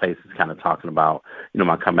different places, kind of talking about, you know,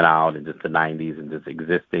 my coming out and just the 90s and just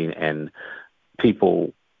existing. And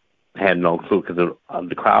people had no clue because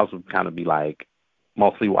the crowds would kind of be like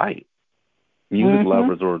mostly white music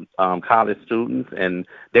lovers or college students. And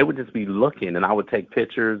they would just be looking. And I would take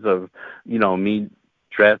pictures of, you know, me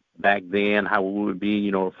dressed back then, how we would be,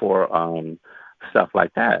 you know, for stuff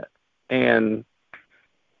like that. And,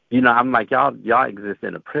 you know, I'm like, y'all exist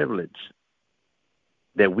in a privilege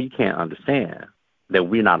that we can't understand, that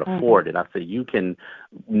we're not afforded. I say you can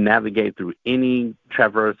navigate through any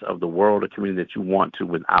traverse of the world or community that you want to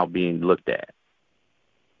without being looked at.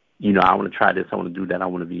 You know, I want to try this, I want to do that, I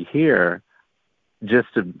want to be here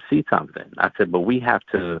just to see something. I said, but we have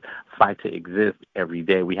to fight to exist every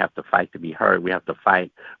day. We have to fight to be heard. We have to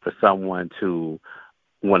fight for someone to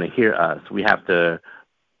want to hear us. We have to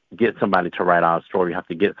get somebody to write our story. We have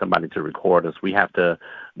to get somebody to record us. We have to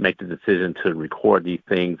make the decision to record these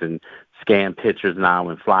things and scan pictures now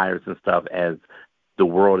and flyers and stuff as the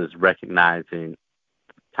world is recognizing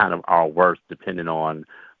kind of our worth depending on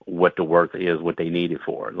what the worth is, what they need it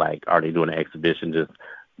for. Like, are they doing an exhibition just,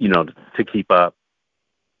 you know, to keep up?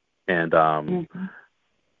 And,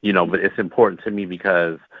 you know, but it's important to me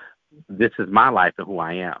because this is my life and who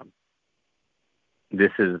I am.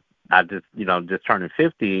 I just turning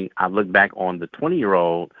 50, I look back on the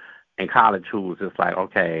 20-year-old in college who was just like,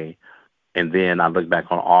 okay. And then I look back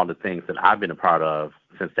on all the things that I've been a part of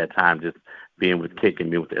since that time, just being with KIC and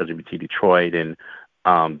being with the LGBT Detroit and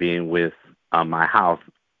being with my house.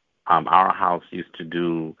 Our house used to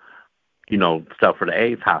do, you know, stuff for the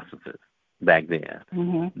AIDS hospices back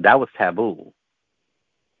then. That was taboo.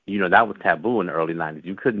 You know, that was taboo in the early 90s.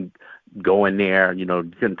 You couldn't go in there, you know,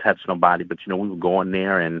 you couldn't touch nobody, but, you know, we would go in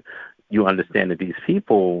there and you understand that these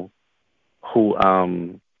people who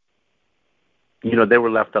they were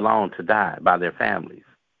left alone to die by their families,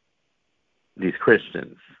 these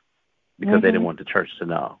Christians, because they didn't want the church to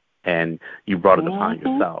know. And you brought it upon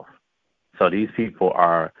yourself. So these people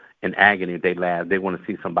are in agony. They laugh. They want to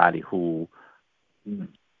see somebody who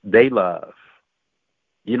they love.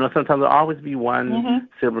 Sometimes there'll always be one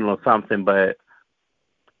sibling or something, but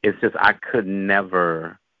it's just I could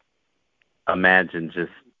never imagine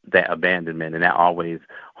just that abandonment, and that always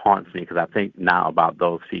haunts me because I think now about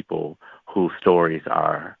those people whose stories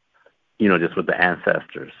are, just with the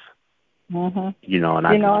ancestors. And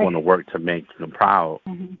I just want to work to make them proud.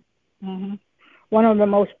 One of the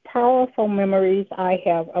most powerful memories I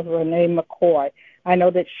have of Renee McCoy, I know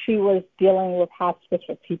that she was dealing with hospice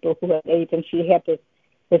for people who had AIDS, and she had this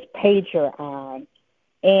pager on.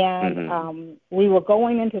 And we were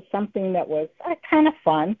going into something that was kind of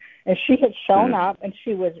fun, and she had shown up, and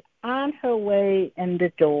she was on her way in the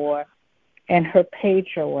door, and her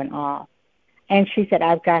pager went off. And she said,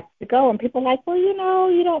 I've got to go. And people were like, well, you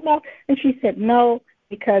don't know. And she said, no,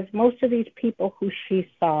 because most of these people who she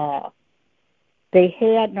saw, they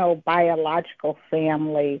had no biological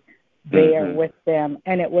family there with them,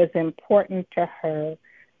 and it was important to her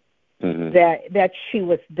that she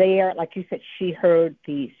was there. Like you said, she heard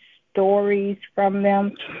these stories from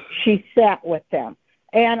them. She sat with them.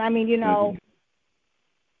 And, I mean,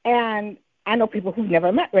 and I know people who've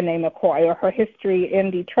never met Renee McCoy or her history in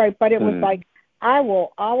Detroit, but it was like, I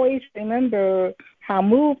will always remember how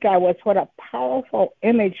moved I was, what a powerful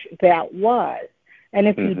image that was. And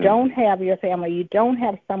if you don't have your family, you don't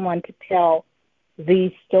have someone to tell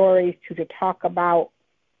these stories to talk about,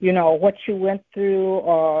 what you went through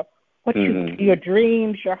or what your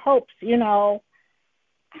dreams, your hopes,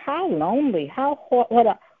 how lonely, what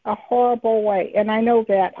a horrible way. And I know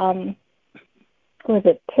that, who is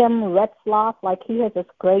it, Tim Retzloff, like he has this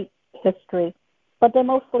great history, but they're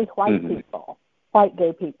mostly white people. White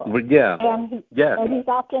gay people. Well, yeah. And he's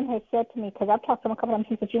often has said to me, because I've talked to him a couple of times,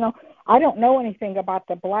 he said, I don't know anything about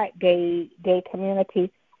the black gay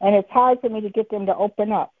community, and it's hard for me to get them to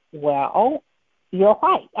open up. Well, you're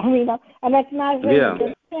white. I mean, and that's not him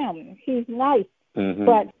against him. He's nice.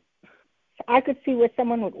 But I could see where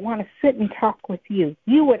someone would want to sit and talk with you.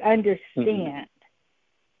 You would understand.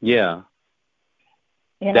 Yeah.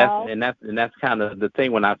 That's kind of the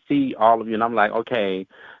thing when I see all of you, and I'm like, okay,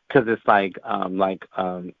 because it's like my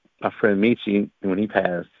friend Michi, when he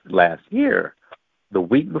passed last year, the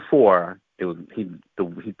week before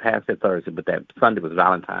he passed that Thursday, but that Sunday was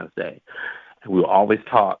Valentine's Day, and we would always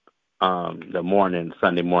talk Sunday mornings,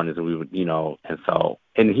 and we would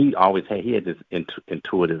and he always had this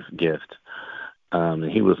intuitive gift. And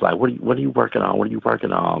he was like, what are you working on? What are you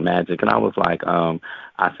working on, Magic? And I was like, I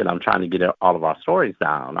said, I'm trying to get all of our stories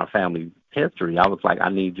down, our family history. I was like, I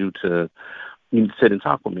need you to sit and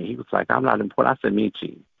talk with me. He was like, I'm not important. I said,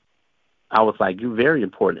 Michi. I was like, you're very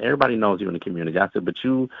important. Everybody knows you in the community. I said,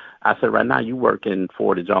 I said, right now you working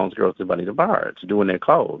for the Jones Girls to Bunny the Barge, doing their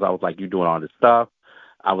clothes. I was like, you're doing all this stuff.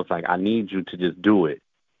 I was like, I need you to just do it.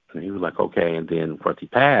 And he was like, okay. And then, of course, he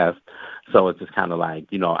passed. So it's just kind of like,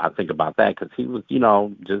 I think about that because he was,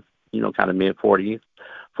 just, kind of mid-40s,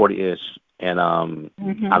 40-ish. And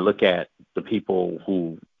I look at the people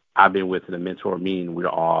who I've been with in the mentor meeting. We're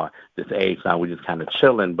all this age now. We're just kind of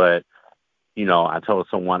chilling. But, I told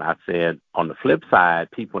someone, I said, on the flip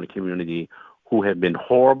side, people in the community who have been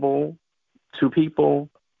horrible to people,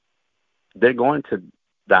 they're going to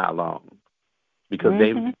die alone because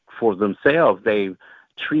for themselves, they've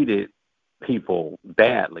treated people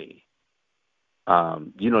badly.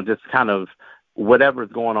 Just kind of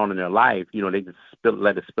whatever's going on in their life, they just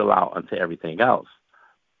let it spill out onto everything else.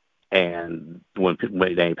 And when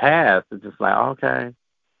they pass, it's just like, okay,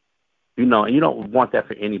 and you don't want that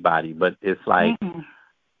for anybody, but it's like,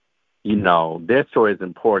 their story is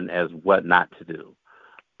important as what not to do.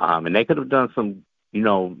 And they could have done some,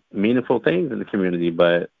 meaningful things in the community,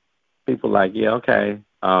 but people like, yeah, okay.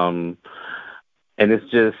 And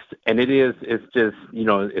it's just,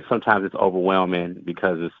 sometimes it's overwhelming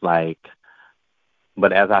because it's like,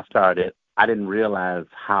 but as I started, I didn't realize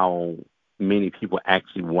how many people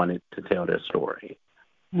actually wanted to tell their story.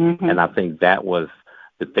 And I think that was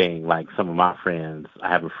the thing. Like some of my friends, I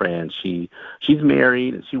have a friend, she's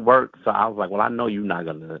married and she works. So I was like, well, I know you're not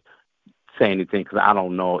going to say anything because I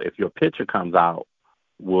don't know if your picture comes out,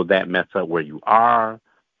 will that mess up where you are?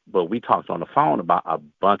 But we talked on the phone about a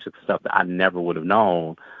bunch of stuff that I never would have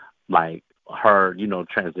known, like her,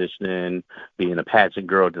 transitioning, being a pageant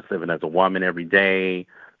girl, just living as a woman every day,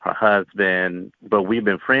 her husband. But we've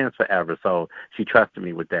been friends forever, so she trusted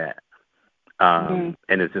me with that. And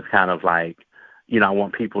it's just kind of like, I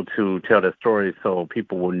want people to tell their stories so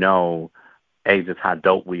people will know just how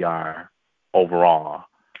dope we are overall,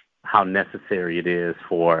 how necessary it is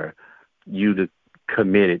for you to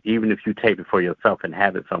commit it, even if you tape it for yourself and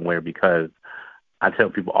have it somewhere, because I tell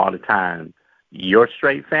people all the time, your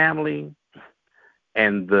straight family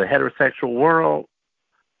and the heterosexual world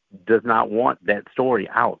does not want that story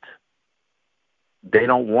out. They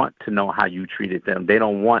don't want to know how you treated them. They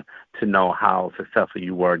don't want to know how successful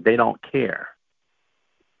you were. They don't care.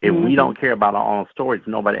 If we don't care about our own stories,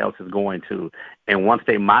 nobody else is going to. And once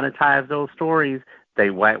they monetize those stories, they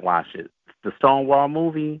whitewash it. The Stonewall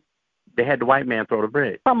movie, they had the white man throw the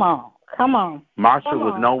brick. Come on. Marshall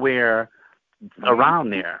was nowhere around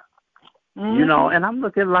there. You know, and I'm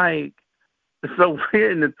looking like, so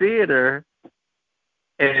we're in the theater,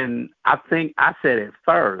 and I think I said it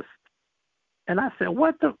first. And I said,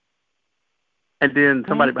 what the? And then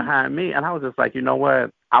somebody behind me, and I was just like, you know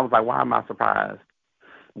what? I was like, why am I surprised?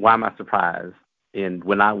 Why am I surprised? And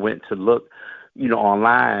when I went to look, you know,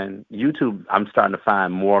 online, YouTube, I'm starting to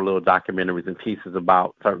find more little documentaries and pieces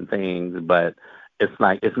about certain things, but it's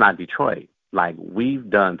like, it's not Detroit. Like, we've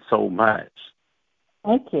done so much.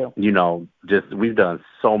 Thank you. You know, just we've done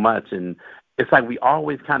so much, and it's like we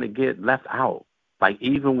always kind of get left out. Like,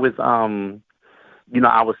 even with, you know,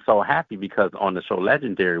 I was so happy because on the show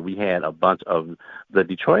Legendary, we had a bunch of the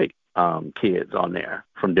Detroit kids on there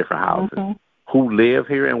from different houses who live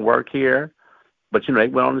here and work here. But, you know, they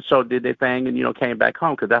went on the show, did their thing, and, you know, came back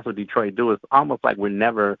home because that's what Detroit do. It's almost like we're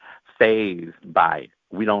never fazed by it.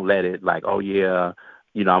 We don't let it like, oh, yeah,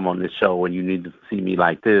 you know, I'm on this show and you need to see me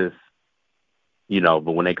like this, you know.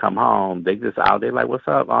 But when they come home, they just out there like, what's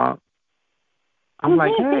up, Aunt? I'm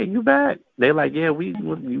like, hey, you back? They're like, yeah,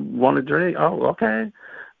 you want to drink? Oh, okay.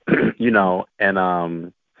 You know,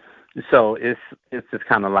 and so it's just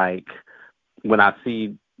kind of like when I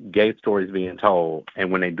see gay stories being told,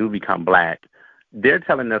 and when they do become black, they're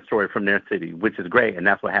telling their story from their city, which is great, and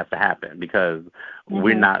that's what has to happen because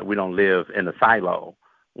we don't live in a silo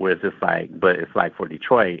where it's just like, but it's like for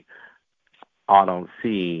Detroit, I don't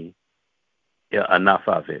see enough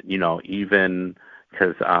of it, you know, even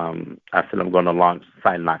because I said I'm going to launch a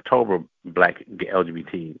site in October, Black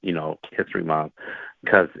LGBT, you know, History Month,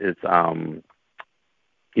 because it's,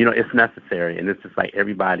 you know, it's necessary, and it's just like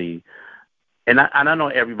everybody, and I know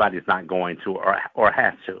everybody's not going to or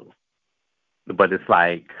has to, but it's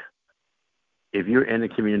like if you're in the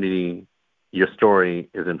community, your story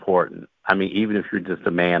is important. I mean, even if you're just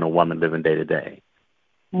a man or woman living day to day,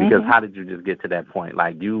 because how did you just get to that point?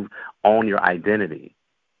 Like, you own your identity.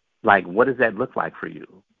 Like, what does that look like for you?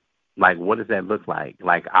 Like, what does that look like?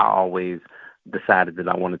 Like, I always decided that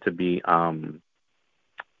I wanted to be an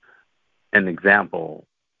example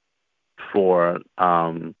for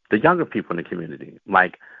the younger people in the community.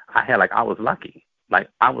 Like, I was lucky. Like,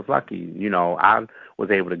 I was lucky. You know, I was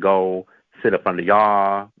able to go sit up under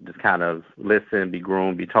y'all, just kind of listen, be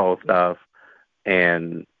groomed, be told stuff,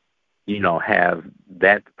 and, you know, have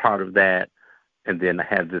that part of that. And then I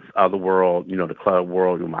had this other world, you know, the club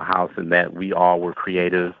world in my house, and that we all were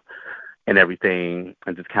creative and everything,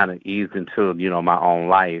 and just kind of eased into, you know, my own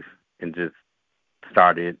life and just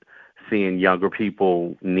started seeing younger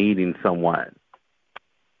people needing someone.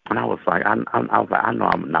 And I was like, I know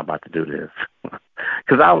I'm not about to do this.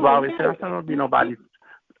 Because I was always saying, I don't want to be nobody's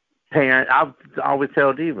parent. I always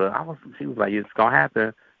tell Diva, she was like, it's going to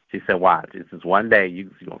happen. She said, watch, this is one day you're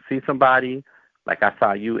going to see somebody like I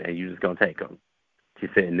saw you, and you're just going to take them. She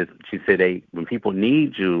said, when people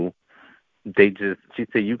need you, she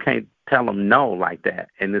said, you can't tell them no like that.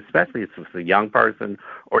 And especially if it's a young person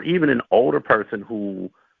or even an older person who,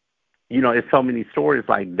 you know, it's so many stories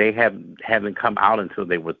like they haven't come out until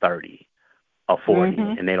they were 30 or 40,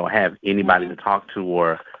 and they don't have anybody to talk to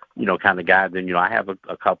or, you know, kind of guide them. You know, I have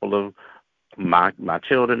a couple of my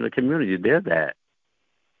children in the community. They're that.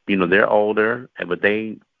 You know, they're older, but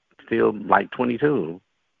they still like 22.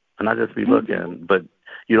 And I just be looking, but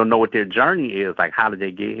you don't know what their journey is. Like, how did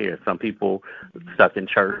they get here? Some people stuck in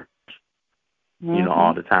church, you know,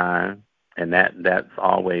 all the time, and that's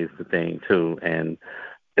always the thing too. And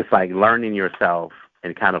it's like learning yourself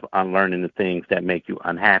and kind of unlearning the things that make you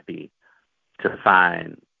unhappy to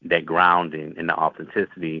find that grounding and the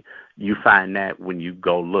authenticity. You find that when you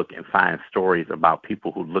go look and find stories about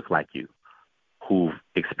people who look like you, who've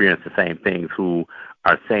experienced the same things, who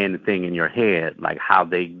are saying the thing in your head, like how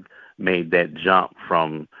they made that jump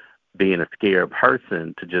from being a scared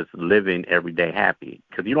person to just living every day happy.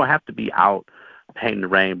 Because you don't have to be out painting the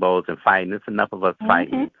rainbows and fighting. It's enough of us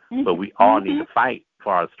fighting, but we all need to fight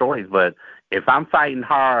for our stories. But if I'm fighting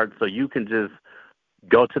hard so you can just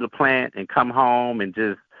go to the plant and come home and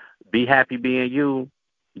just be happy being you,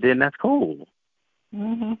 then that's cool.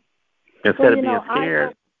 instead of being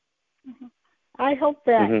scared. I hope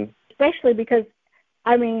that, especially because,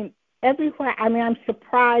 everywhere, I'm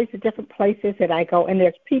surprised at different places that I go, and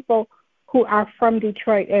there's people who are from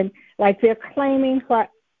Detroit, and, they're claiming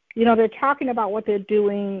they're talking about what they're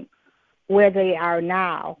doing where they are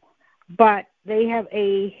now, but they have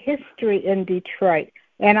a history in Detroit.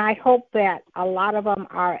 And I hope that a lot of them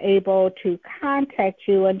are able to contact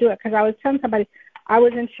you and do it. Because I was telling somebody, I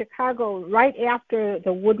was in Chicago right after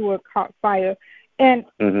the Woodward caught fire, and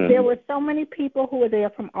there were so many people who were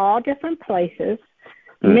there from all different places.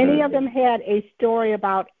 Many of them had a story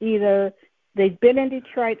about either they'd been in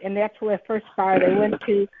Detroit, and that's where the first fire they went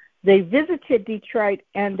to. They visited Detroit,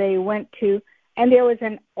 and they went to, and there was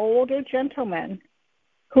an older gentleman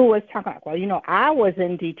who was talking about, I was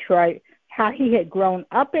in Detroit, how he had grown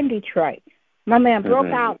up in Detroit. My man broke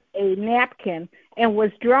out a napkin and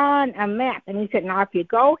was drawing a map. And he said, now, if you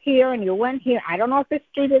go here and you went here, I don't know if this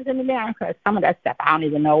street is in the map, because some of that stuff, I don't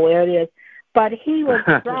even know where it is. But he was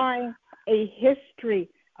drawing a history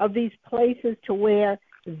of these places to where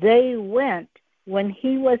they went when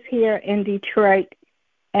he was here in Detroit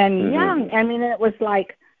and young. It was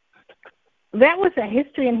that was a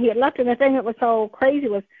history, and he had left. And the thing that was so crazy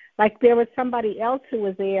was, there was somebody else who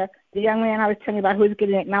was there, the young man I was telling you about, who was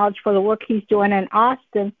getting acknowledged for the work he's doing in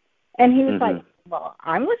Austin. And he was like, well,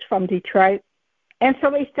 I was from Detroit. And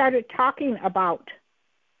so they started talking about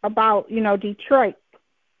Detroit.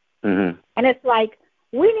 And it's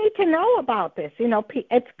we need to know about this.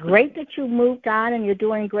 It's great that you moved on and you're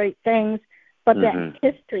doing great things, but that's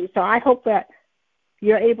history. So I hope that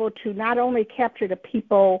you're able to not only capture the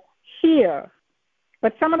people here,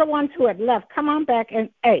 but some of the ones who had left, come on back. And,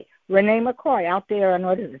 hey, Renee McCoy out there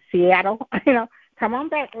in, Seattle, come on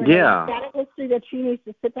back. Renee, got a history that she needs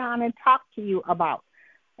to sit down and talk to you about.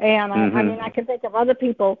 And, I can think of other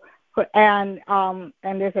people, and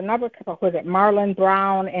there's another couple, was it Marlon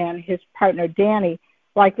Brown and his partner Danny.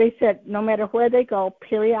 Like they said, no matter where they go,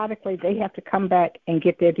 periodically they have to come back and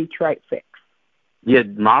get their Detroit fix. Yeah,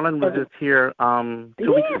 Marlon was just here 2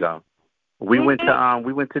 weeks ago. We went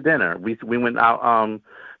to dinner. We went out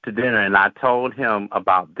to dinner, and I told him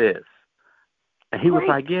about this. And he was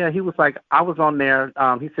like, yeah, I was on there.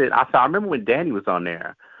 He said, I remember when Danny was on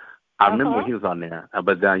there. I remember when he was on there.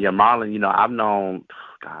 But Marlon, I've known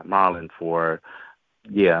Marlon for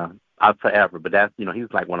forever. But that's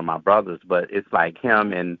he's like one of my brothers. But it's like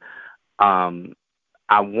him, and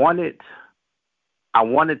I wanted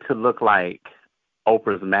to look like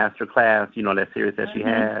Oprah's Masterclass, that series that she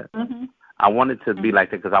had. I wanted to be like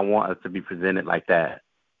that because I want us to be presented like that.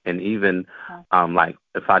 And even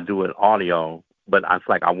if I do it audio, but I feel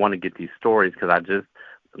like I want to get these stories because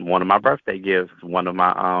one of my birthday gifts, one of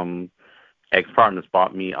my ex-partners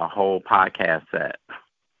bought me a whole podcast set.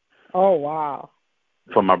 Oh, wow.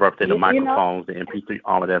 For my birthday, the microphones, the MP3,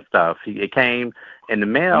 all of that stuff. It came in the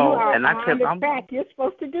mail, and I kept. You're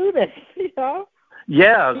supposed to do this,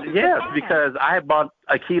 Yes, because I had bought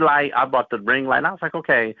a key light, I bought the ring light, and I was like,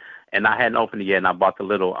 okay, and I hadn't opened it yet, and I bought the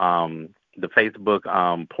little the Facebook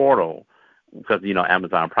portal because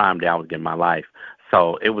Amazon Prime Day I was getting my life,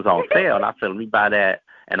 so it was on sale, and I said, let me buy that,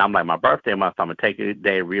 and I'm like, my birthday month, I'm gonna take it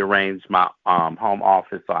today, rearrange my home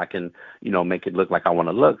office so I can make it look like I want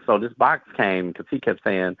to look. So this box came because he kept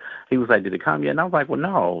saying, he was like, did it come yet? And I was like, well,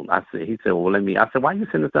 no. He said, well, I said, why are you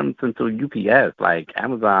sending something to UPS like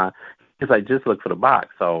Amazon? He's like, just look for the box.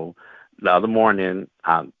 So the other morning,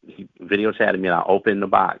 he video chatted me, and I opened the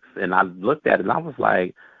box, and I looked at it, and I was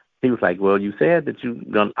like, he was like, well, you said that you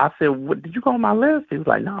done. I said, what, did you go on my list? He was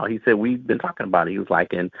like, no. He said, we've been talking about it. He was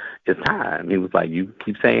like, and it's time. He was like, you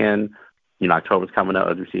keep saying, October's coming up,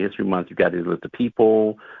 Other History Month. You got this list of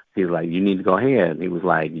people. He was like, you need to go ahead. He was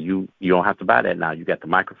like, you don't have to buy that now. You got the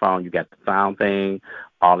microphone. You got the sound thing,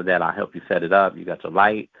 all of that. I'll help you set it up. You got your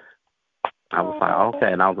light. I was like,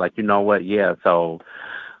 okay. And I was like, you know what? Yeah. So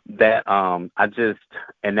that,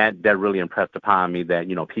 that really impressed upon me that,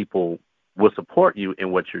 people will support you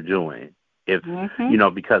in what you're doing. If,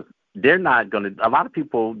 because they're not going to, a lot of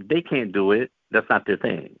people, they can't do it. That's not their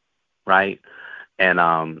thing. Right. And,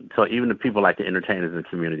 so even the people like the entertainers in the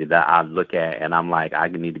community that I look at and I'm like, I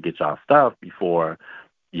need to get y'all stuff before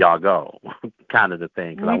y'all go kind of the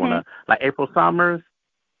thing. Cause I want to, like April Summers,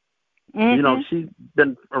 she's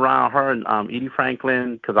been around, her and Edie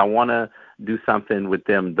Franklin, because I want to do something with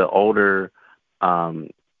them, the older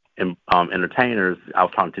entertainers. I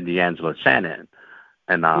was talking to D'Angela Shannon,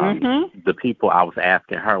 and the people, I was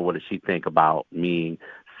asking her, what does she think about me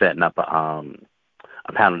setting up a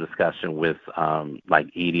panel discussion with like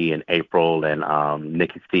Edie and April and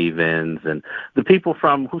Nikki Stevens and the people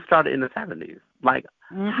who started in the 70s. Like,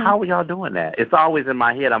 How are y'all doing that? It's always in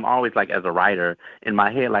my head. I'm always like, as a writer, in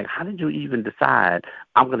my head, like, how did you even decide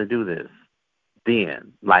I'm going to do this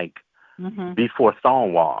then? Like, before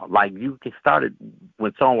Stonewall. Like, you started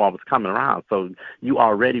when Stonewall was coming around, so you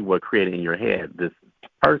already were creating in your head this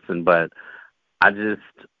person. But I just,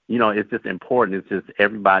 it's just important. It's just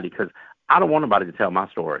everybody, because I don't want nobody to tell my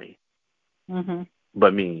story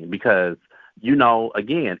but me, because,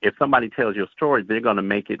 again, if somebody tells your story, they're going to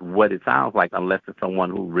make it what it sounds like, unless it's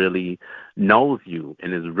someone who really knows you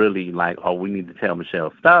and is really like, oh, we need to tell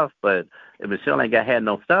Michelle stuff. But if Michelle ain't had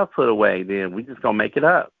no stuff put away, then we just going to make it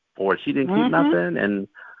up. Or she didn't keep nothing. And,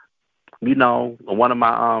 one of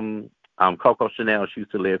my Coco Chanel, she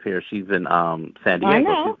used to live here. She's in San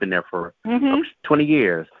Diego. She's been there for 20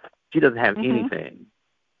 years. She doesn't have anything.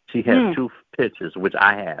 She has 2 pictures, which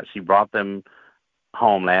I have. She brought them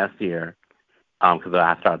home last year because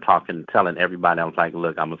I started telling everybody. I was like,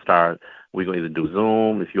 look, I'm going to start. We're going to either do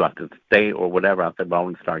Zoom if you have to stay or whatever. I said, but I'm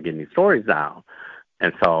going to start getting these stories down.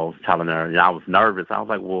 And so I was telling her, I was nervous. I was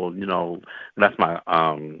like, well, that's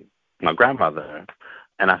my grandmother.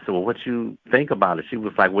 And I said, well, what you think about it? She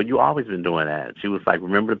was like, well, you always been doing that. She was like,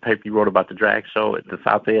 remember the paper you wrote about the drag show at the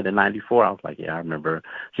South End in '94? I was like, yeah, I remember.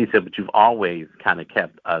 She said, but you've always kind of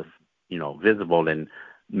kept us, visible and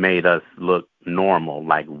made us look normal,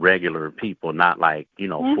 like regular people, not like,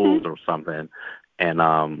 fools or something.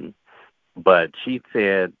 And but she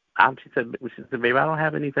said, baby, I don't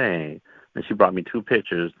have anything. And she brought me 2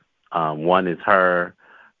 pictures. One is her,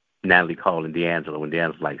 Natalie Cole, and D'Angelo, when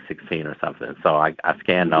D'Angelo's like 16 or something. So I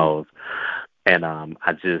scanned those. And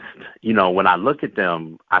I just, when I look at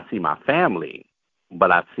them, I see my family, but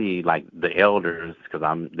I see like the elders, because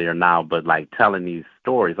I'm there now, but like telling these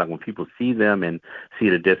stories, like when people see them and see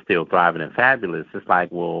that they're still thriving and fabulous, it's like,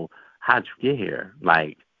 well, how'd you get here?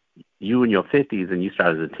 Like, you in your 50s and you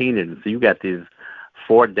started as a teenager, so you got these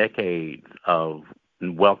 4 decades of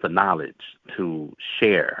wealth of knowledge to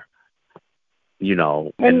share,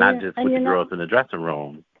 and not just with the girls in the dressing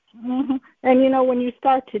room. And when you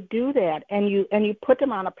start to do that, and you put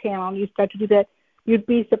them on a panel, and you start to do that, you'd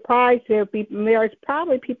be surprised. There's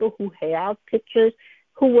probably people who have pictures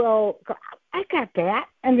who will go, I got that,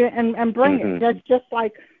 and bring it. That's just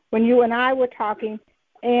like when you and I were talking,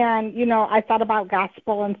 and I thought about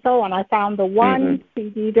gospel and so on. I found the one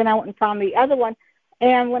CD, then I went and found the other one,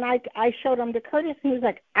 and when I showed them to Curtis, he was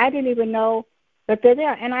like, I didn't even know that they're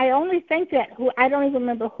there. And I only think that I don't even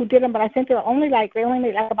remember who did them, but I think they only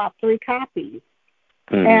made like about 3 copies.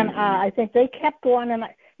 And I think they kept one, and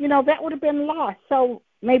that would have been lost. So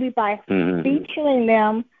maybe by featuring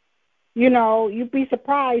them, you'd be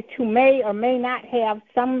surprised who may or may not have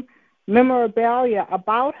some memorabilia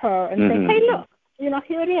about her and say, hey, look,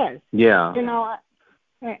 here it is. Yeah.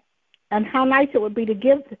 And how nice it would be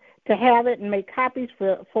to have it and make copies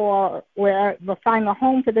for where we'll find a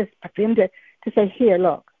home for this, for them to say, here,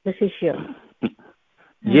 look, this is you.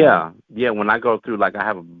 Yeah. When I go through, like, I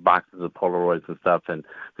have boxes of Polaroids and stuff, and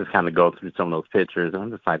just kind of go through some of those pictures, and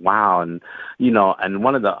I'm just like, wow. And and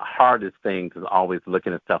one of the hardest things is always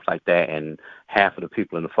looking at stuff like that, and half of the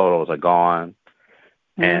people in the photos are gone,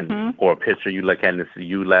 and or a picture you look at and it's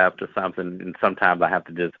you left or something, and sometimes I have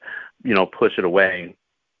to just push it away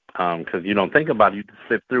because you don't think about it. You just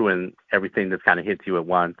flip through and everything just kind of hits you at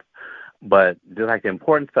once. But just like the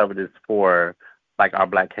importance of it is for like our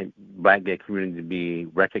black gay community to be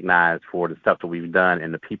recognized for the stuff that we've done,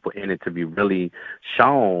 and the people in it to be really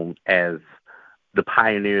shown as the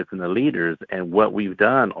pioneers and the leaders and what we've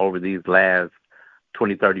done over these last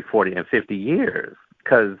 20, 30, 40, and 50 years.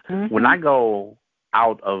 Because when I go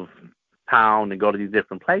out of town and go to these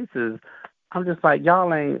different places, I'm just like,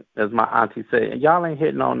 y'all ain't, as my auntie said, y'all ain't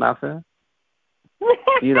hitting on nothing.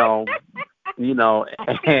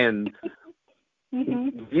 And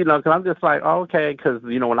because I'm just like, oh, okay, because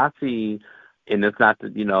when I see, and it's not to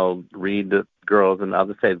read the girls in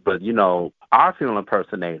other states, but our funeral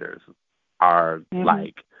impersonators are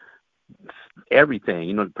like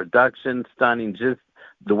everything. The production, stunning, just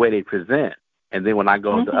the way they present. And then when I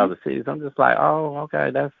go to other cities, I'm just like, oh,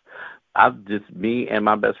 okay, me and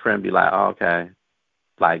my best friend be like, oh, okay.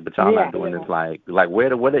 Like, but y'all not doing this, like where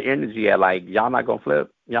the energy at? Like, y'all not gonna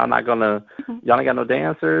flip? Y'all not gonna? Y'all ain't got no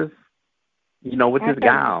dancers? With this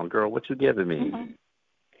gown, girl, what you giving me?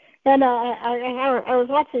 And I was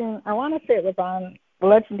watching. I want to say it was on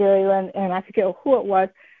Legendary, and I forget who it was,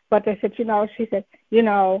 but they said, she said,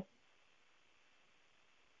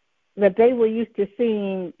 that they were used to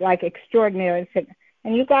seeing like extraordinary, and said,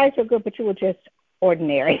 and you guys are good, but you were just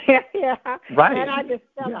ordinary. Yeah. Right. And I just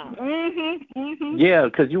fell out. Yeah,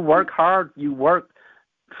 because you work hard. You work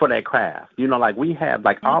for that craft. Like we have,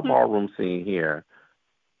 like our ballroom scene here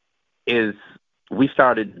is we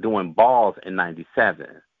started doing balls in 97.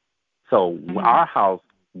 So our house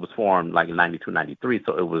was formed like in 92, 93.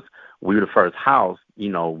 So we were the first house,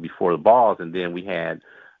 before the balls. And then we had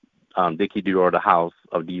Dickie Dior, the house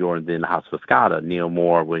of Dior, and then the house of Scott, Neil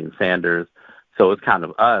Moore, William Sanders. So it's kind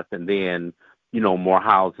of us. And then, more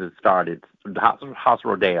houses started. The House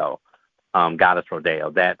Rodeo, Goddess Rodeo,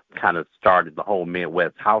 that kind of started the whole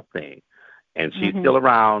Midwest house thing. And she's still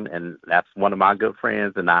around, and that's one of my good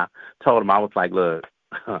friends. And I told him, I was like, look,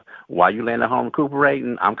 while you laying at home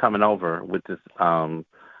recuperating, I'm coming over with this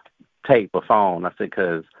tape or phone. I said,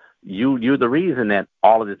 because you're the reason that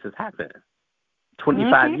all of this has happened.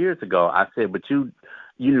 25 years ago, I said, but you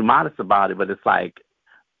knew modest about it, but it's like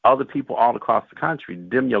other people all across the country,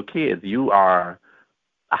 them your kids, you are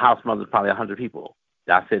a house mother of probably 100 people.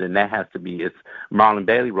 I said, and that has to be, Marlon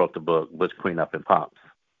Bailey wrote the book, Butch, Queen, Up in Pumps.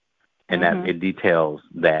 And that it details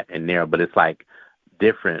that in there, but it's like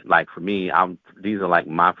different. Like for me, these are like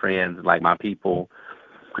my friends, like my people.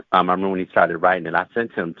 I remember when he started writing it, I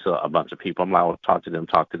sent him to a bunch of people. I'm like, well, talk to them.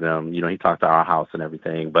 He talked to our house and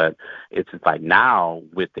everything. But it's just like now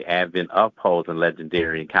with the advent of Pose and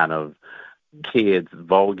Legendary and kind of kids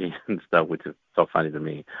voguing and stuff, which is so funny to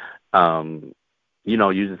me.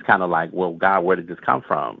 You just kind of like, well, God, where did this come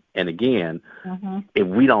from? And again, if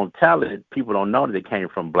we don't tell it, people don't know that it came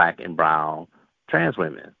from Black and brown trans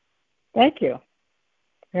women. Thank you.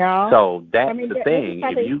 Yeah. So that's the thing.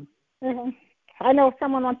 If you, I know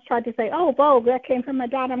someone once tried to say, "Oh, Vogue, that came from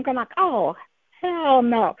Madonna." I'm going like, "Oh, hell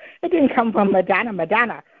no! It didn't come from Madonna.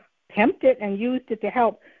 Madonna pimped it and used it to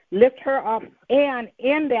help lift her up, and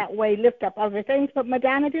in that way lift up other things. But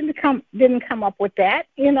Madonna didn't come up with that,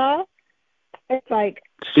 It's like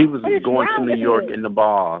she was going to New York in the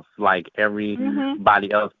balls like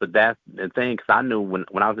everybody else. But that's the thing, because I knew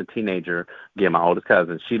when I was a teenager, again, my oldest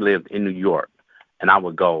cousin, she lived in New York, and I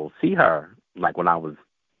would go see her like when I was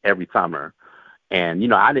every summer. And,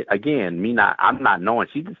 I'm not knowing.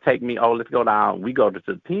 She just take me, let's go down. We go to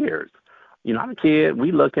the piers. I'm a kid.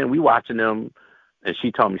 We looking, we watching them. And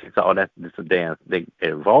she told me, she said, this is a dance.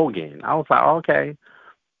 They're voguing. I was like, okay.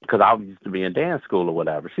 Because I used to be in dance school or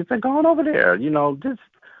whatever. She said, go on over there, just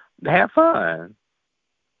have fun.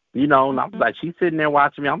 And I was like, she's sitting there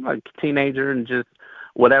watching me. I'm like a teenager and just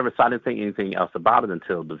whatever. So I didn't think anything else about it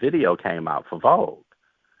until the video came out for Vogue.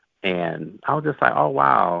 And I was just like, oh,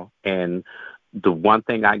 wow. And the one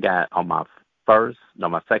thing I got on my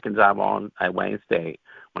second job at Wayne State,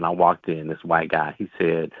 when I walked in, this white guy, he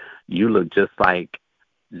said, you look just like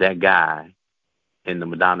that guy in the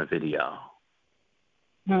Madonna video.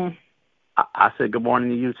 I said, good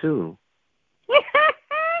morning to you, too.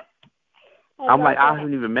 I'm like, I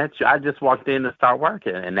haven't even met you. I just walked in and started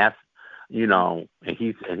working. And that's, and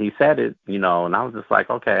he said it, and I was just like,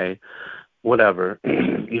 okay, whatever.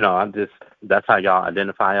 That's how y'all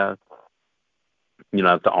identify us.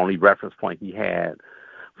 It's the only reference point he had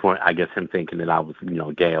for, I guess, him thinking that I was,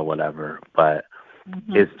 gay or whatever. But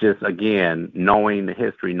it's just, again, knowing the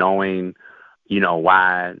history, knowing,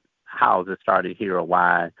 why houses started here, or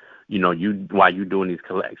why, why you doing these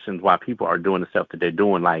collections, why people are doing the stuff that they're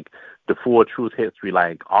doing, like the full truth history,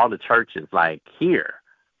 like all the churches, like here.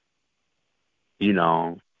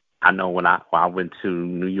 I know when I went to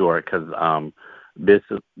New York, because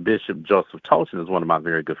Bishop Joseph Tolton is one of my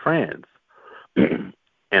very good friends.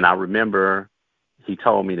 And I remember he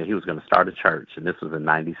told me that he was going to start a church, and this was in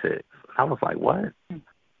 96. I was like, what?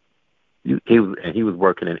 He was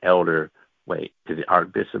working in is it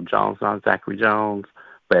Archbishop Jones, not Zachary Jones?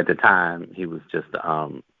 But at the time, he was just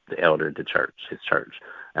the elder of the church, his church,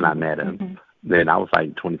 and I met him. Then I was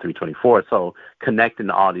like 23, 24. So connecting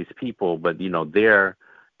to all these people, but, they're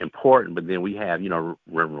important. But then we have,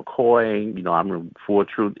 Reverend McCoy, I remember Full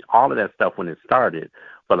Truth, all of that stuff when it started.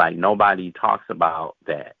 But, like, nobody talks about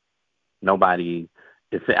that. Nobody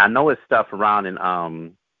I know it's stuff around in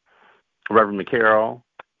Reverend McCarroll.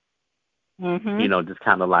 Just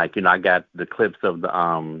kind of like, I got the clips of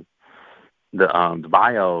the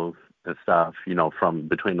bios and stuff, from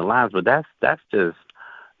between the lines. But that's just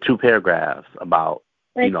 2 paragraphs about,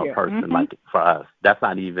 a person like for us. That's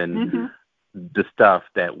not even the stuff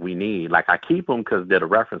that we need. Like, I keep them because they're the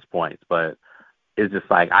reference points, but it's just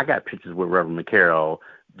like I got pictures with Reverend McCarroll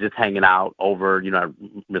just hanging out over,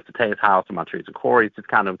 Mr. Tate's house and my Teresa and Corey's, just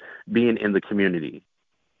kind of being in the community,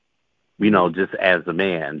 just as a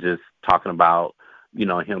man, just talking about,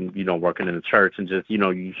 him, working in the church, and just,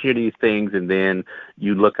 you hear these things, and then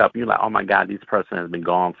you look up and you're like, oh my God, this person has been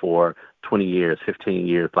gone for 20 years, 15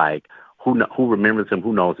 years. Like, who remembers him?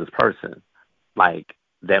 Who knows this person? Like,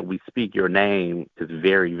 that we speak your name is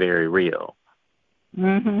very, very real.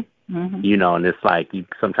 Mhm. Mhm. You know, and it's like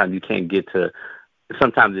sometimes you can't get to.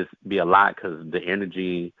 Sometimes it's be a lot because the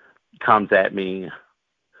energy comes at me,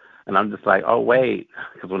 and I'm just like, oh wait,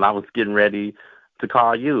 because when I was getting ready to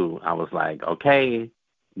call you, I was like, okay,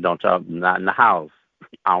 don't y'all not in the house.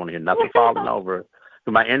 I don't hear nothing falling over.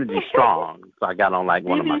 So my energy's strong, so I got on like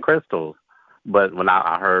one of my crystals. But when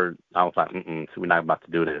I heard, I was like, so we're not about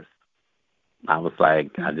to do this. I was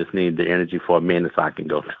like, I just need the energy for a minute so I can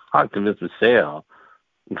go talk to Miss Michelle.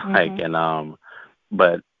 Like, and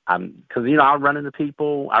but because I run into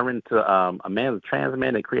people. I ran into a man, a trans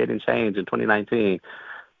man, that creating change in 2019.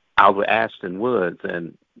 I was with Ashton Woods,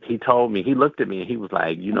 and he told me, he looked at me, and he was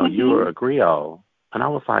like, you're a griot. And I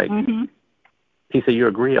was like, he said, you're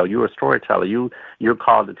a griot, you're a storyteller, you're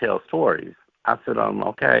called to tell stories. I said,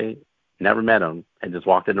 okay. Never met him, and just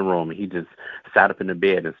walked in the room, and he just sat up in the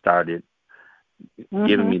bed and started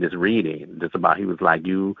giving me this reading. Just about, he was like,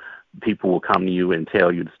 people will come to you and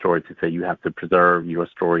tell you the stories. He said, you have to preserve your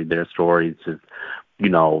story, their stories. Just,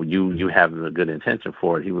 you have a good intention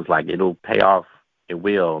for it. He was like, it'll pay off. It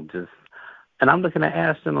will. Just, and I'm looking at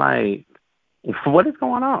Ashton like, what is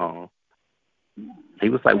going on? He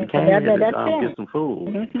was like, we came here to get some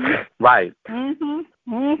food. Right. And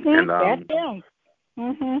that's him.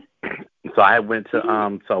 so I went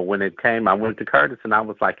to so when it came, I went to Curtis, and I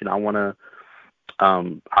was like, I want to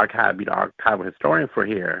be the archival historian for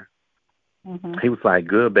here. He was like,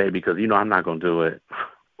 good, baby, because I'm not going to do it.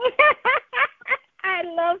 I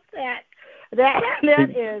love that. That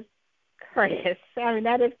is Curtis. I mean,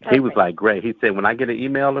 that is perfect. He was like, great. He said, when I get an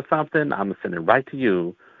email or something, I'm going to send it right to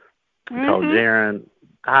you. I told Jaron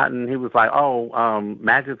Cotton, he was like,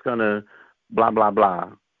 Magic's going to blah, blah, blah.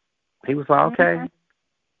 He was like, okay.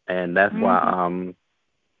 And that's why, I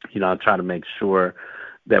try to make sure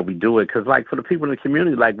that we do it. Because, like, for the people in the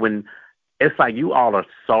community, like, when it's like you all are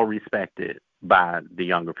so respected by the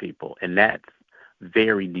younger people, and that's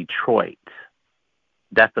very Detroit.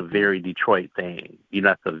 That's a very Detroit thing.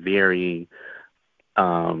 That's a very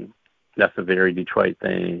Detroit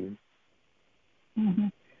thing.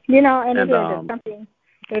 And it is something.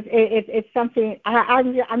 It's something.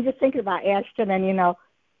 I'm just thinking about Ashton, and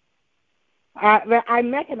I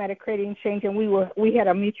met him at a Creating Change, and we had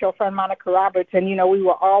a mutual friend, Monica Roberts, and we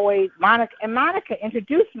were always Monica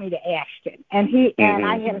introduced me to Ashton, and and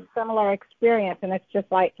I had a similar experience, and it's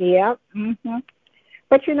just like, yep.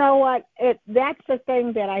 But you know what? That's the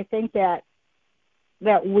thing that I think that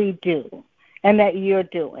we do, and that you're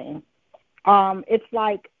doing. It's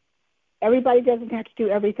like everybody doesn't have to do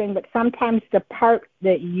everything, but sometimes the part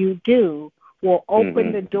that you do will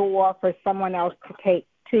open the door for someone else to take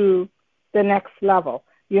to the next level.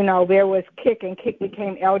 There was Kick, and Kick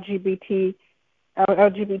became LGBTQ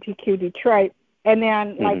Detroit. And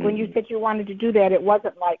then, like, when you said you wanted to do that, it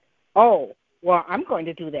wasn't like, oh, well, I'm going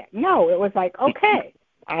to do that. No, it was like, okay,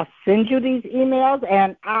 I'll send you these emails,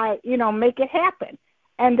 and make it happen.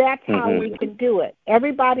 And that's how we can do it.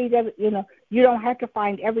 Everybody does, you don't have to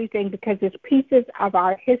find everything, because there's pieces of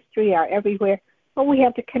our history are everywhere, but we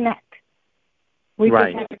have to connect. We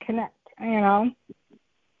just have to connect,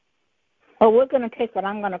 Well, we're going to take what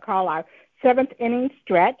I'm going to call our 7th inning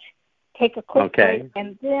stretch, take a quick break,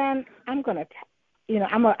 and then I'm going to,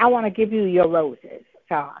 I want to give you your roses,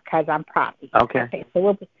 because I'm proud of you. Okay.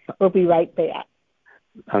 So we'll be right back.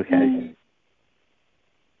 Okay.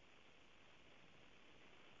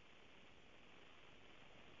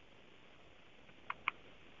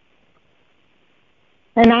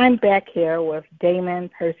 And I'm back here with Damon,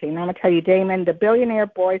 Percy. And I'm going to tell you, Damon, the Billionaire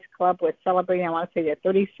Boys Club was celebrating, I want to say, their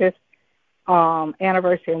 35th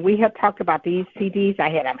anniversary, and we have talked about these CDs. I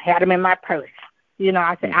had them in my purse.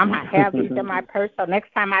 I said, I'm going to have these in my purse, so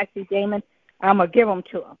next time I see Damon, I'm going to give them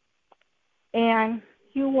to him. And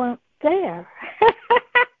you weren't there.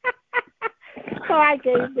 So I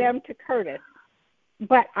gave them to Curtis.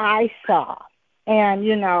 But I saw, and,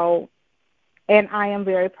 and I am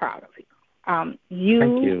very proud of you.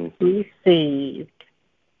 You received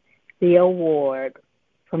the award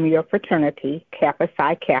from your fraternity, Kappa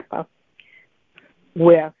Psi Kappa,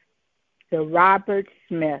 with the Robert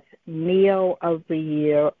Smith Neo of the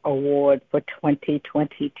Year Award for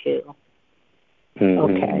 2022.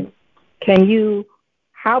 Okay.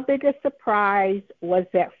 How big a surprise was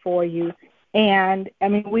that for you? And, I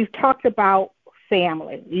mean, we've talked about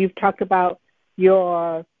family. You've talked about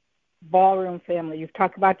your ballroom family. You've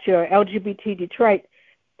talked about your LGBT Detroit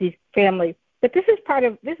family. But this is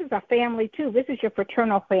a family, too. This is your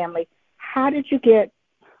fraternal family. How did you get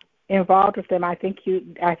involved with them? I think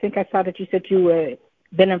I saw that you said you were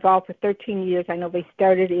been involved for 13 years. I know they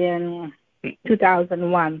started in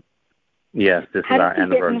 2001. Yes, this is our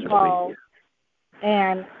anniversary.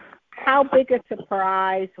 And how big a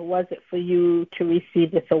surprise was it for you to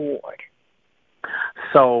receive this award?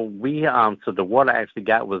 So so the award I actually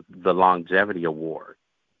got was the longevity award.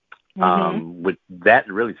 Which that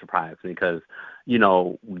really surprised me because,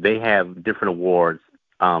 they have different awards.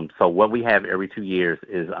 So what we have every 2 years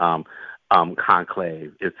is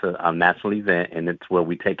Conclave. It's a national event, and it's where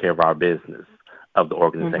we take care of our business of the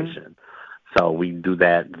organization. So we do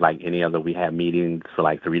that like any other. We have meetings for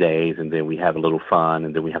like 3 days, and then we have a little fun,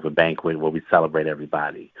 and then we have a banquet where we celebrate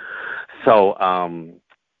everybody. So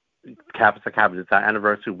Kappa Psi Kappa, it's our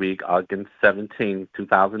anniversary week, August 17th,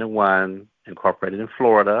 2001, incorporated in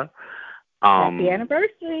Florida. Happy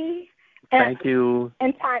anniversary. Thank you.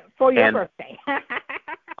 In time for your birthday.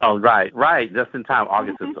 Oh, right. Just in time.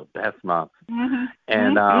 August is the best month.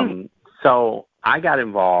 And so I got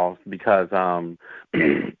involved because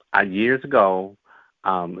years ago,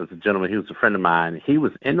 as a gentleman, he was a friend of mine. He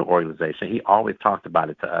was in the organization. He always talked about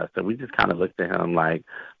it to us. So we just kind of looked at him like,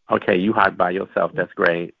 okay, you hired by yourself. That's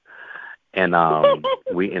great. And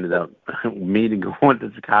we ended up going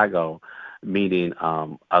to Chicago, meeting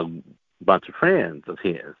a bunch of friends of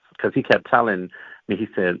his, because he kept telling me, he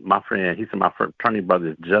said, my fraternity brother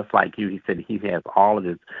is just like you. He said he has all of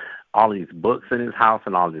these books in his house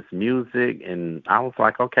and all this music. And I was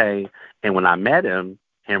like, okay. And when I met him,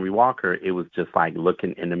 Henry Walker, it was just like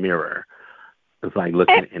looking in the mirror. It was like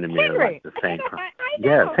looking in the mirror, Henry. like the same.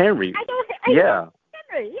 Yes, Henry. I know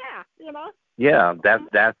Henry, yeah,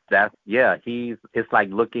 Yeah, it's like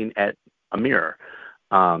looking at a mirror.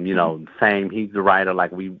 Same, he's the writer,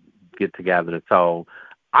 like we get together. So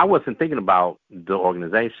I wasn't thinking about the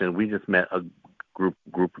organization. We just met a group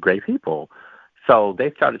of great people. So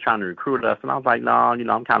they started trying to recruit us, and I was like, no,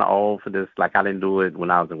 I'm kind of old for this. Like, I didn't do it when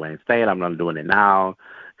I was in Wayne State. I'm not doing it now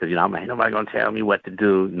because, I'm like, ain't nobody going to tell me what to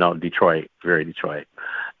do. No, Detroit, very Detroit.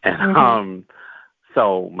 And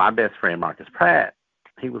so my best friend, Marcus Pratt,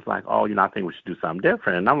 he was like, oh, I think we should do something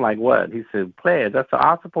different. And I'm like, what? He said, pledge. I said,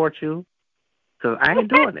 I'll support you because I ain't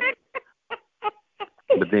doing it.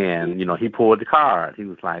 But then, he pulled the card. He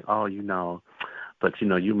was like, oh, but,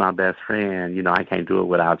 you my best friend. I can't do it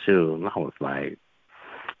without you. And I was like,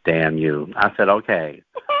 damn you. I said, okay.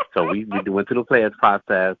 So we went through the pledge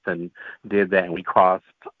process and did that. And we crossed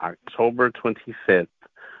October 25th,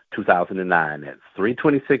 2009 at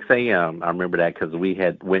 3:26 a.m. I remember that because we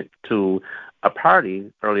had went to a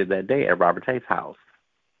party earlier that day at Robert Tate's house.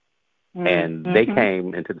 And they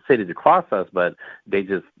came into the city to cross us, but they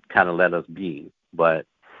just kind of let us be. But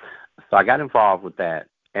so I got involved with that.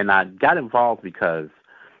 And I got involved because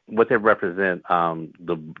what they represent,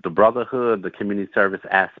 the brotherhood, the community service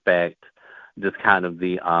aspect, just kind of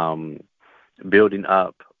the building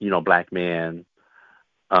up, black men,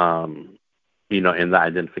 in the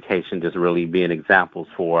identification, just really being examples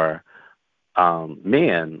for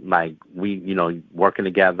men, like we, working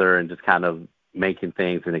together and just kind of making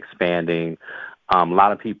things and expanding. A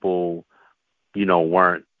lot of people,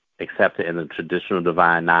 weren't accepted in the traditional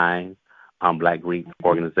Divine Nine, Black Greek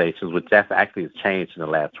organizations, which that's actually has changed in the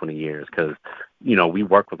last 20 years because, we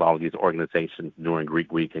work with all of these organizations during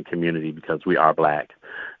Greek Week and community because we are Black.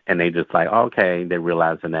 And they just like, okay, they're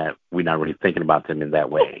realizing that we're not really thinking about them in that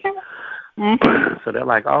way. So they're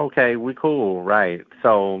like, okay, we cool, right.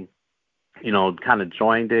 So, kind of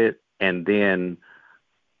joined it. And then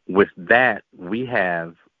with that, we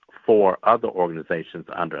have 4 other organizations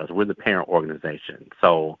under us. We're the parent organization.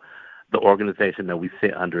 So the organization that we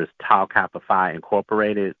sit under is Tau Kappa Phi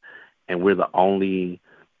Incorporated, and we're the only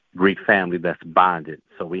Greek family that's bonded.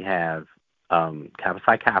 So we have Kappa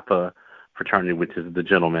Psi Kappa fraternity, which is the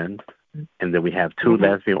gentlemen, and then we have 2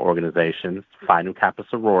 lesbian organizations, Phi Nu Kappa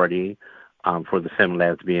sorority for the femme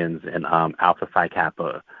lesbians, and Alpha Psi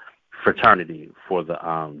Kappa fraternity for the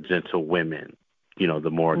gentle women,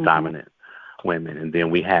 the more dominant women. And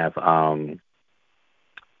then we have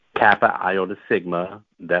Kappa Iota Sigma,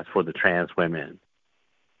 that's for the trans women,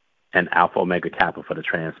 and Alpha Omega Kappa for the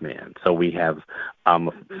trans men. So we have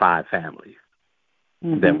 5 families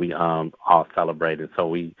that we all celebrated. So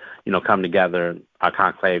we, come together, our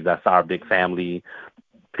conclave, that's our big family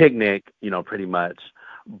picnic, pretty much.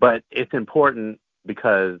 But it's important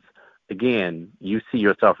because, again, you see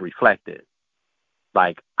yourself reflected.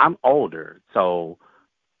 Like, I'm older, so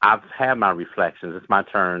I've had my reflections. It's my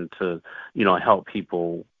turn to, help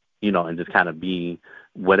people, and just kind of be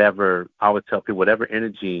whatever. I always tell people, whatever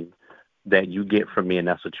energy that you get from me and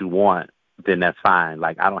that's what you want, then that's fine.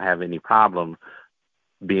 Like, I don't have any problem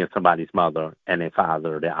being somebody's mother and their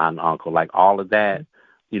father, their aunt and uncle. Like, all of that,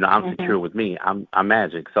 I'm secure with me. I'm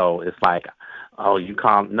magic. So it's like, oh, you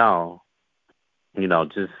can't, no.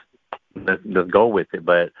 Just let's go with it.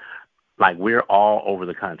 But like we're all over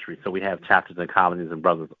the country. So we have chapters and colonies and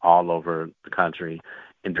brothers all over the country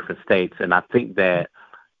in different states. And I think that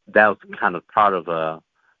was kind of part of a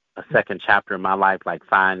second chapter in my life, like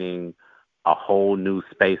finding a whole new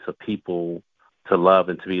space of people to love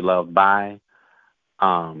and to be loved by,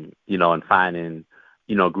 and finding,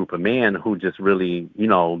 a group of men who just really,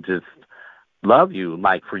 just love you,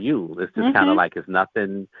 like for you. It's just kind of like it's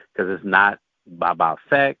nothing, because it's not about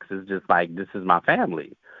sex. It's just like, this is my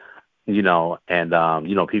family,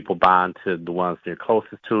 and people bond to the ones they're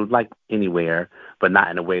closest to, like anywhere, but not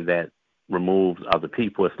in a way that removes other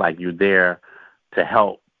people. It's like you're there to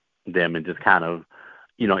help them and just kind of,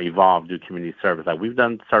 evolve, do community service. Like we've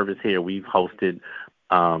done service here. We've hosted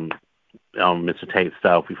Mr. Tate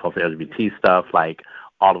stuff. We've hosted LGBT stuff. Like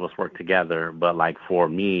all of us work together. But like for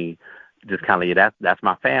me, just kind of, that's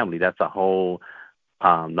my family. That's a whole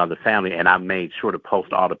another family. And I made sure to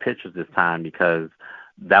post all the pictures this time because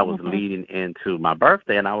that was leading into my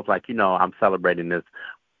birthday. And I was like, I'm celebrating this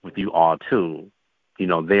with you all too.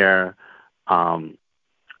 They're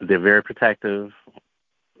very protective.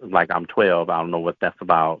 Like I'm 12, I don't know what that's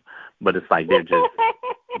about, but it's like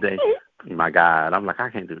my God, I'm like, I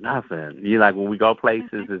can't do nothing. Like when we go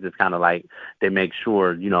places, it's just kind of like they make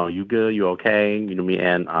sure, you good, you okay, me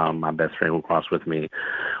and my best friend who crossed with me.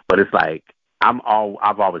 But it's like I've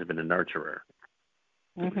always been a nurturer.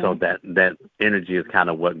 So that energy is kind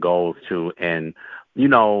of what goes to, and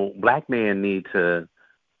Black men need to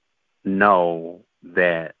know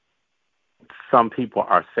that some people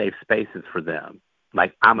are safe spaces for them.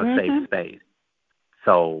 Like I'm a safe space.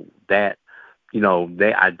 So that,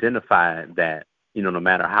 they identify that, no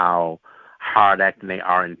matter how hard acting they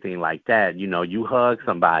are, anything like that, you hug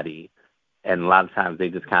somebody and a lot of times they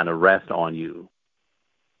just kind of rest on you.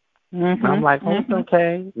 And I'm like, oh, it's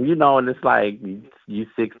okay. And it's like you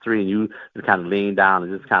 6'3" and you just kind of lean down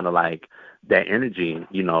and just kind of like that energy,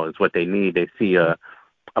 is what they need. They see a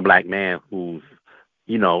Black man who's,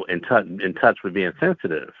 in touch with being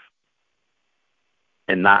sensitive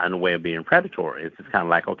and not in a way of being predatory. It's just kind of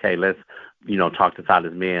like, okay, let's, talk this out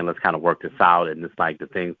as men. Let's kind of work this out. And it's like the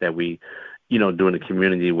things that we, do in the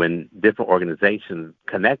community when different organizations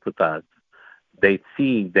connect with us, they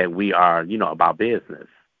see that we are, about business.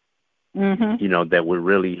 That we're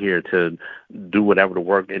really here to do whatever the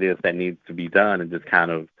work it is that needs to be done and just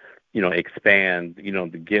kind of, expand,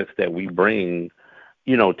 the gifts that we bring,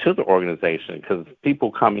 to the organization, because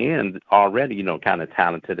people come in already, kind of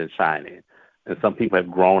talented and shining. And some people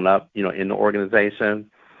have grown up, in the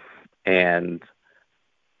organization. And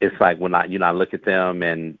it's like when I look at them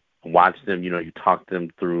and watch them, you talk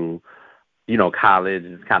them through, college,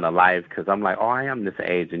 it's kind of life, because I'm like, oh, I am this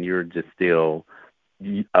age and you're just still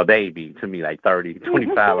a baby to me, like 30,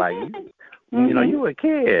 25, like, you a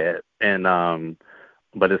kid. And,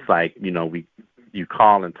 but it's like, you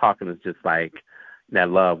call and talk and it's just like that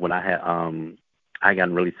love. When I had, I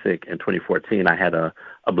got really sick in 2014. I had a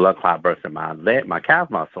blood clot burst in my calf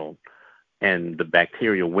muscle, and the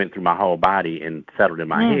bacteria went through my whole body and settled in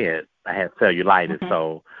my head. I had cellulitis,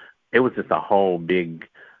 so it was just a whole big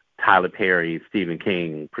Tyler Perry, Stephen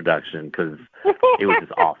King production, because it was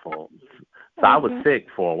just awful. So I was sick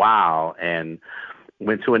for a while and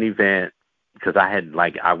went to an event because I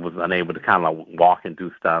was unable to kind of walk and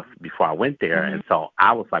do stuff before I went there. And so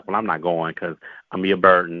I was like, well, I'm not going because I'm a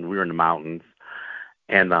burden. We were in the mountains.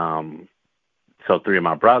 And so three of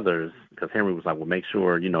my brothers, because Henry was like, well, make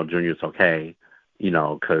sure, Junior's okay,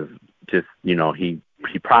 because just, he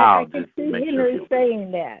proud. I could see Henry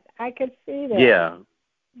saying that. I could see that. Yeah.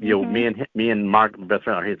 Me and Mark, best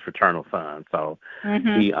friend, are his fraternal son. So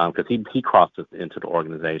because he crossed us into the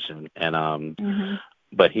organization, and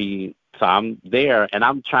but so I'm there, and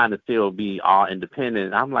I'm trying to still be all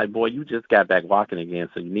independent. I'm like, boy, you just got back walking again,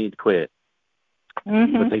 so you need to quit.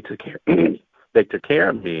 But they took care. They took care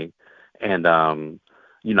of me, and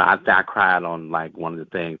I cried on like one of the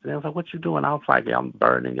things. And they was like, "What you doing?" I was like, "Yeah, I'm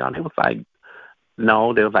burning y'all." And they was like,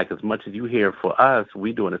 "No," they was like, "As much as you here for us,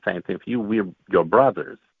 we doing the same thing for you. We're your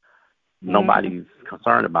brothers. Nobody's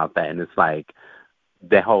concerned about that." And it's like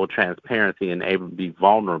that whole transparency and able to be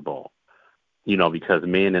vulnerable, because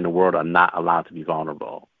men in the world are not allowed to be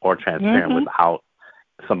vulnerable or transparent without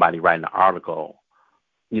somebody writing an article,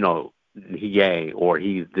 he gay or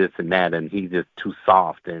he's this and that and he's just too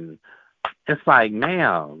soft. And it's like,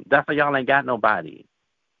 ma'am, that's why y'all ain't got nobody.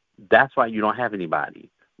 That's why you don't have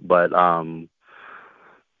anybody. But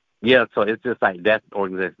yeah, so it's just like that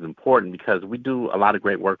organization is important because we do a lot of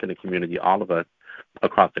great work in the community, all of us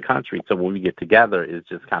across the country. So when we get together, it's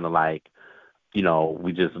just kind of like,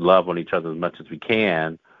 we just love on each other as much as we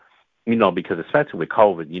can, because especially with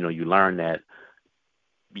COVID, you learn that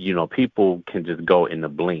people can just go in the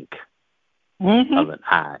blink of an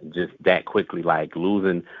eye, just that quickly, like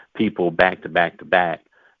losing people back to back to back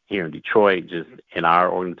here in Detroit. Just in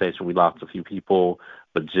our organization, we lost a few people,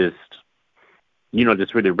 but just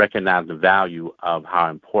just really recognize the value of how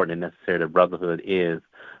important and necessary the brotherhood is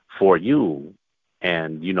for you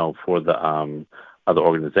and, for the other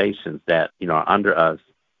organizations that, are under us.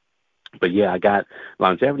 But, yeah, I got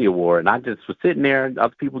longevity award, and I just was sitting there, and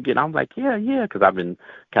other people I'm like, yeah, because I've been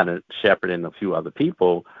kind of shepherding a few other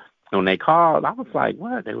people. And when they called, I was like,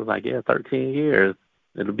 what? They was like, yeah, 13 years.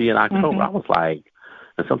 It'll be in October. I was like,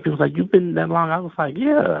 and some people was like, you've been that long? I was like,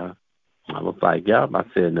 yeah. I was like, yeah. I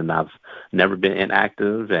said, and I've never been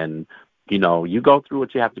inactive. And, you go through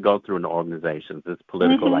what you have to go through in the organizations. It's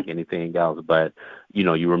political like anything else. But,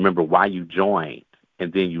 you remember why you joined.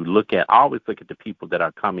 And then you always look at the people that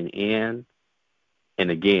are coming in.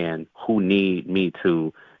 And, again, who need me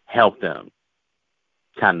to help them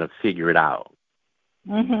kind of figure it out.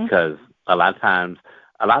 Because a lot of times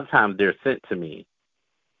they're sent to me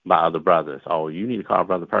by other brothers. Oh, you need to call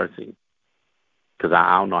Brother Percy. Because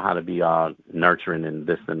I don't know how to be all nurturing and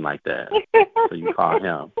this and like that. So you call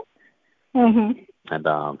him. And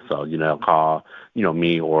so, call,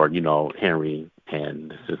 me or, Henry.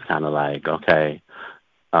 And it's just kind of like, okay.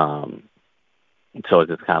 So it's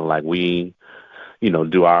just kind of like we,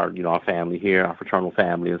 do our, our family here, our fraternal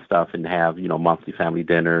family and stuff, and have, monthly family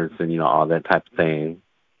dinners and, all that type of thing.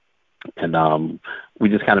 And we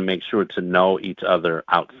just kind of make sure to know each other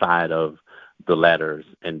outside of the letters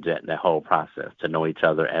and that whole process, to know each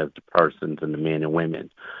other as the persons and the men and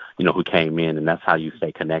women, who came in, and that's how you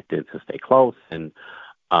stay connected, to stay close. And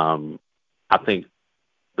I think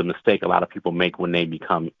the mistake a lot of people make when they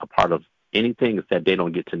become a part of anything is that they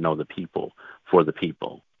don't get to know the people for the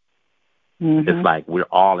people. It's like we're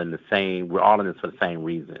all in this for the same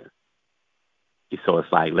reason. So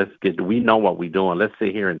it's like, we know what we're doing. Let's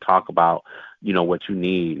sit here and talk about, what you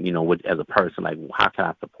need, as a person, like, how can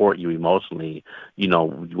I support you emotionally?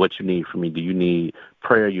 What you need from me. Do you need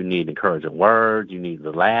prayer? You need encouraging words? You need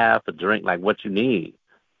the laugh, a drink, like what you need?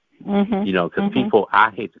 Because people,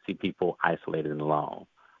 I hate to see people isolated and alone.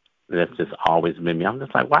 That's just always been me. I'm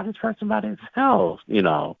just like, why this person by themselves,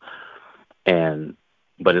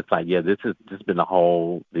 but it's like, yeah, this has just been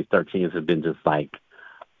these 13 years have been just like,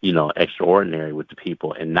 extraordinary with the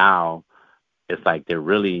people. And now it's like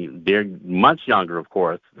they're much younger, of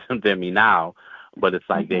course, than me now. But it's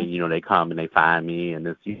like they come and they find me and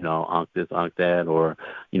it's, unk this, unk that, or,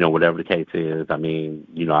 whatever the case is. I mean,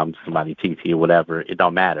 I'm somebody TT or whatever. It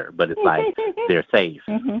don't matter. But it's like they're safe.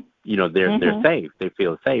 They're safe. They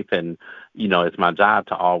feel safe. And, it's my job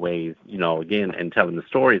to always, again, and telling the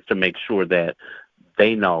stories to make sure that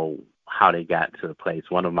they know how they got to the place.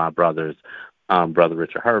 One of my brothers, Brother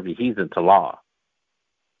Richard Hervey, he's into law.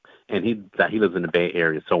 And he lives in the Bay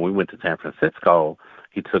Area. So when we went to San Francisco,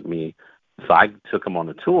 he took me. So I took him on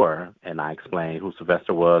a tour, and I explained who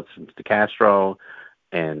Sylvester was, Mr. Castro,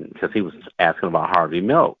 and because he was asking about Harvey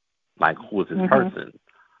Milk, like, who was this person?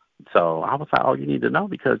 So I was like, oh, you need to know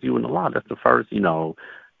because you in the law. That's the first,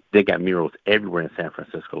 they got murals everywhere in San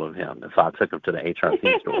Francisco of him. And so I took him to the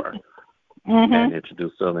HRC store. And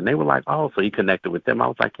introduced them, and they were like, "Oh, so he connected with them." I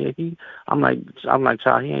was like, "Yeah, I'm like,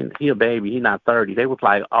 child, he a baby, he not 30." They was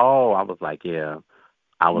like, "Oh," I was like, "Yeah,"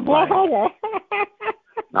 I was like,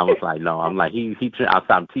 "No," I'm like, I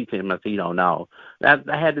stopped teaching him. I said, "You don't know." That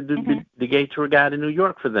I had to do the gay tour guide in New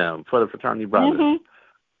York for them, for the fraternity brothers.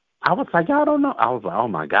 I was like, "Y'all don't know." I was like, "Oh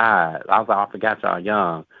my God!" I was like, "I forgot y'all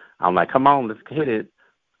young." I'm like, "Come on, let's hit it."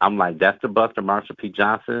 I'm like, "That's the Buster Marshall P.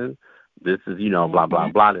 Johnson. This is, blah, blah,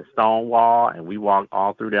 blah, this Stonewall." And we walked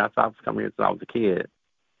all through there. I was coming here since I was a kid.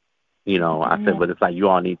 I said, but it's like, you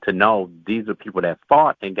all need to know these are people that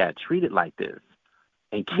fought and got treated like this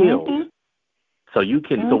and killed. So we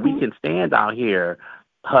can stand out here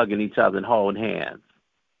hugging each other and holding hands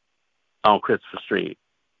on Christopher Street.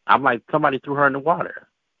 I'm like, somebody threw her in the water.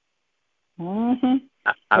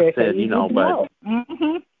 I said,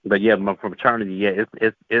 but yeah, my fraternity, yeah,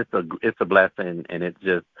 it's a blessing, and it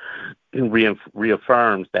just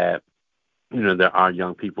reaffirms that there are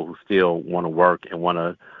young people who still want to work and want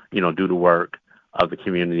to do the work of the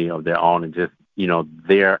community of their own, and just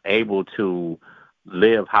they're able to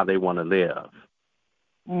live how they want to live.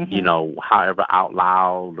 However out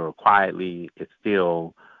loud or quietly, it's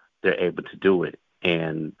still they're able to do it,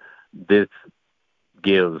 and this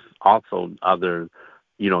gives also other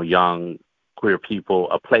young queer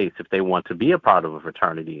people a place if they want to be a part of a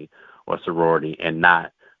fraternity or sorority and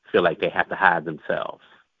not feel like they have to hide themselves.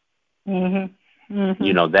 That's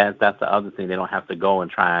the other thing. They don't have to go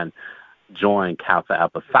and try and join Kappa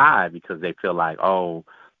Alpha Psi because they feel like, oh,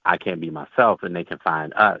 I can't be myself, and they can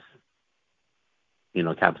find us,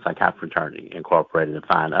 Capital Psychiatric Fraternity Incorporated, and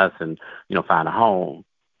find us and, find a home,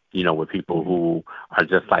 with people who are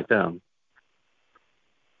just like them.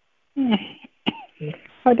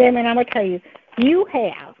 Oh, Damon, I'm going to tell you, you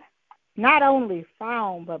have not only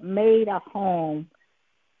found but made a home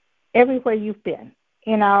everywhere you've been,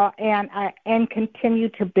 and continue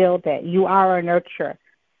to build that. You are a nurturer.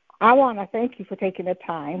 I want to thank you for taking the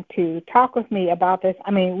time to talk with me about this.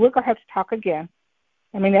 I mean, we're going to have to talk again.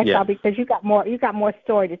 I mean, that's all because you got more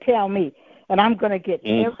story to tell me, and I'm going to get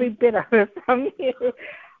every bit of it from you.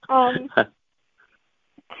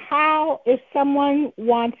 How, if someone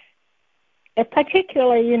wants,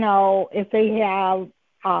 particularly, if they have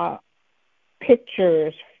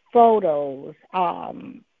pictures, photos,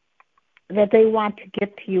 that they want to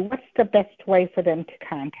get to you, what's the best way for them to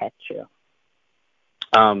contact you?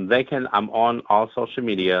 They can. I'm on all social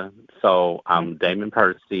media, so I'm Damon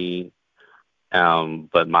Percy,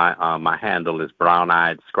 but my handle is Brown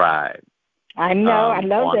Eyed Scribe. I know, I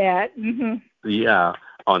love that. Mm-hmm. Yeah,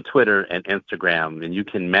 on Twitter and Instagram, and you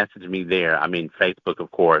can message me there. I mean, Facebook,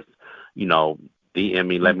 of course. DM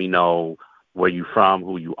me, let me know where you're from,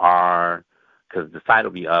 who you are, because the site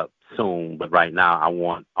will be up soon. But right now, I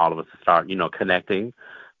want all of us to start, connecting.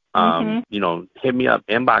 Hit me up,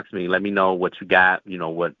 inbox me, let me know what you got,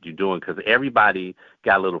 what you're doing, because everybody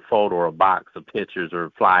got a little photo or a box of pictures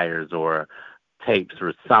or flyers or tapes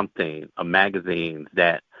or something, or magazines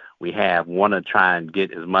that we want to try and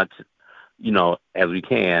get as much, as we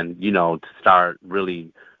can, to start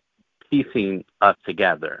really piecing us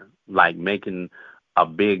together, like making a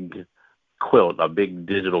big quilt, a big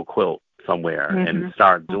digital quilt somewhere, and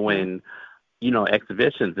start doing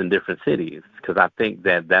exhibitions in different cities, because I think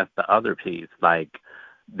that that's the other piece. Like,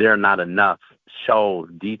 there are not enough shows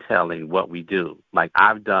detailing what we do. Like,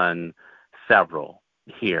 I've done several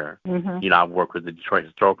here. I've worked with the Detroit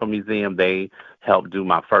Historical Museum. They helped do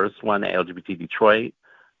my first one at LGBT Detroit,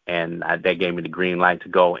 and they gave me the green light to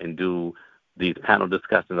go and do these panel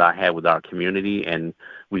discussions I had with our community, and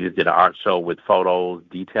we just did an art show with photos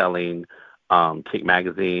detailing Kick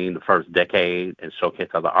Magazine, the first decade, and showcase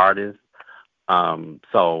other artists.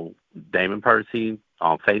 So Damon Percy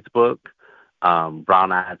on Facebook,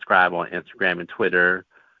 Brown Eyed Scribe on Instagram and Twitter,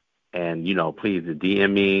 and please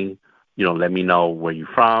DM me. Let me know where you're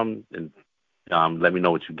from, and let me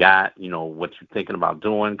know what you got. What you're thinking about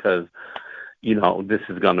doing, because this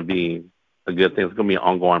is going to be a good thing. It's going to be an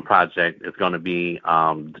ongoing project. It's going to be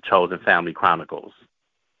the Chosen Family Chronicles.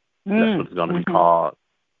 That's what it's going to be called.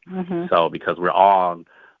 So, because we're all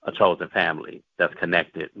a chosen family that's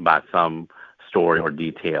connected by some story or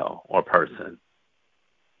detail or person.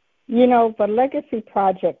 The Legacy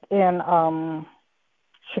Project in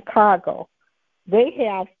Chicago, they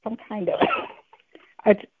have some kind of,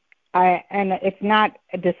 and it's not,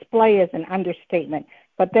 a display is an understatement,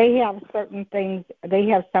 but they have certain things, they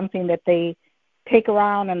have something that they take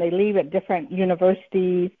around and they leave at different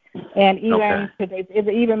universities, and even they've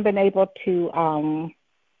even been able to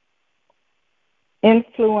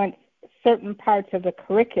influence certain parts of the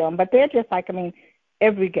curriculum, but they're just like,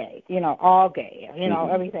 every gay, all gay,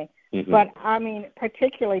 everything. But,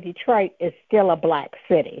 particularly Detroit is still a black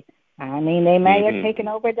city. They may have taken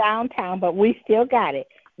over downtown, but we still got it.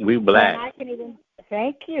 We black. And I can even,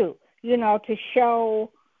 thank you, to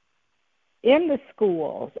show in the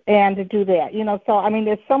schools and to do that. So,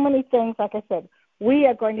 there's so many things, like I said, we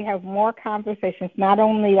are going to have more conversations, not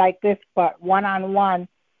only like this, but one-on-one.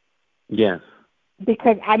 Yes.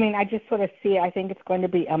 Because, I just sort of see it. I think it's going to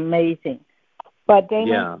be amazing. But,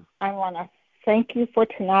 Damon, I want to thank you for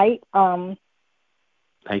tonight.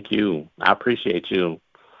 Thank you. I appreciate you.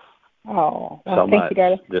 Oh, well, so thank much. You,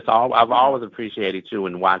 darling. I've always appreciated you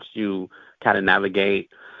and watched you kind of navigate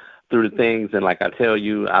through the things. And like I tell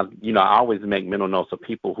you, I always make mental notes of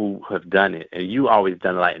people who have done it. And you always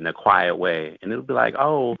done it like in a quiet way. And it'll be like,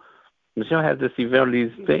 oh, Michelle has this event,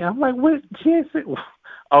 these things. I'm like, what?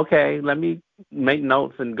 Okay, let me make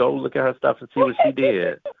notes and go look at her stuff and see what she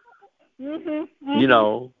did.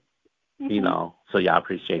 So yeah, I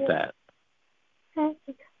appreciate that.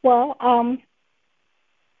 Well,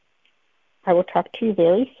 I will talk to you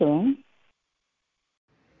very soon.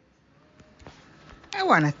 I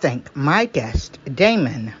want to thank my guest,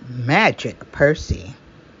 Damon Magic Percy,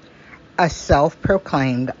 a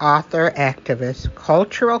self-proclaimed author, activist,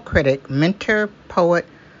 cultural critic, mentor, poet,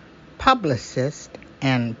 publicist,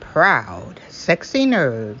 and proud sexy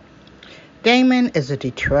nerd. Damon is a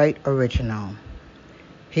Detroit original.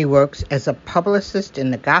 He works as a publicist in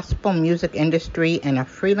the gospel music industry and a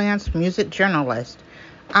freelance music journalist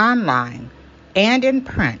online and in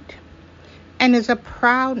print. and is a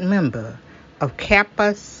proud member of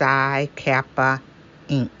Kappa Psi Kappa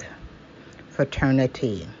Inc.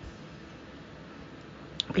 fraternity.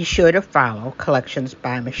 Be sure to follow Collections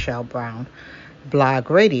by Michelle Brown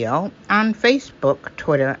Blog Radio on Facebook,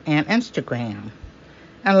 Twitter, and Instagram.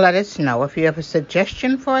 And let us know if you have a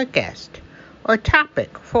suggestion for a guest or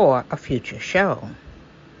topic for a future show.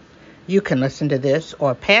 You can listen to this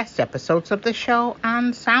or past episodes of the show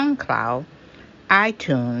on SoundCloud,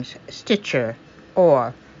 iTunes, Stitcher,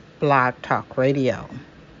 or Blog Talk Radio.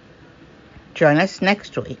 Join us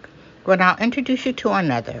next week when I'll introduce you to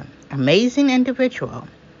another amazing individual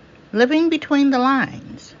living between the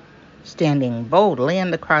lines, standing boldly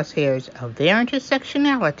in the crosshairs of their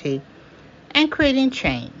intersectionality and creating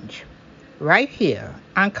change, right here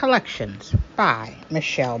on Collections by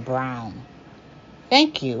Michelle Brown.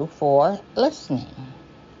 Thank you for listening.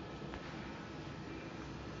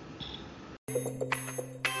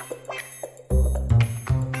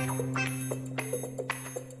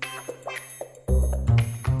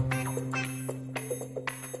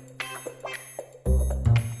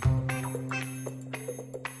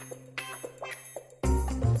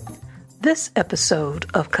 This episode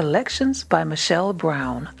of Collections by Michelle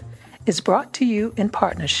Brown is brought to you in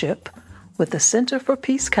partnership with the Center for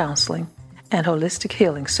Peace Counseling and Holistic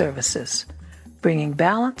Healing Services, bringing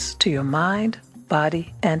balance to your mind,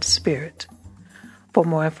 body, and spirit. For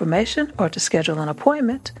more information or to schedule an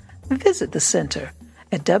appointment, visit the center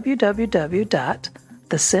at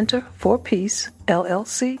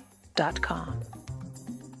www.thecenterforpeacellc.com.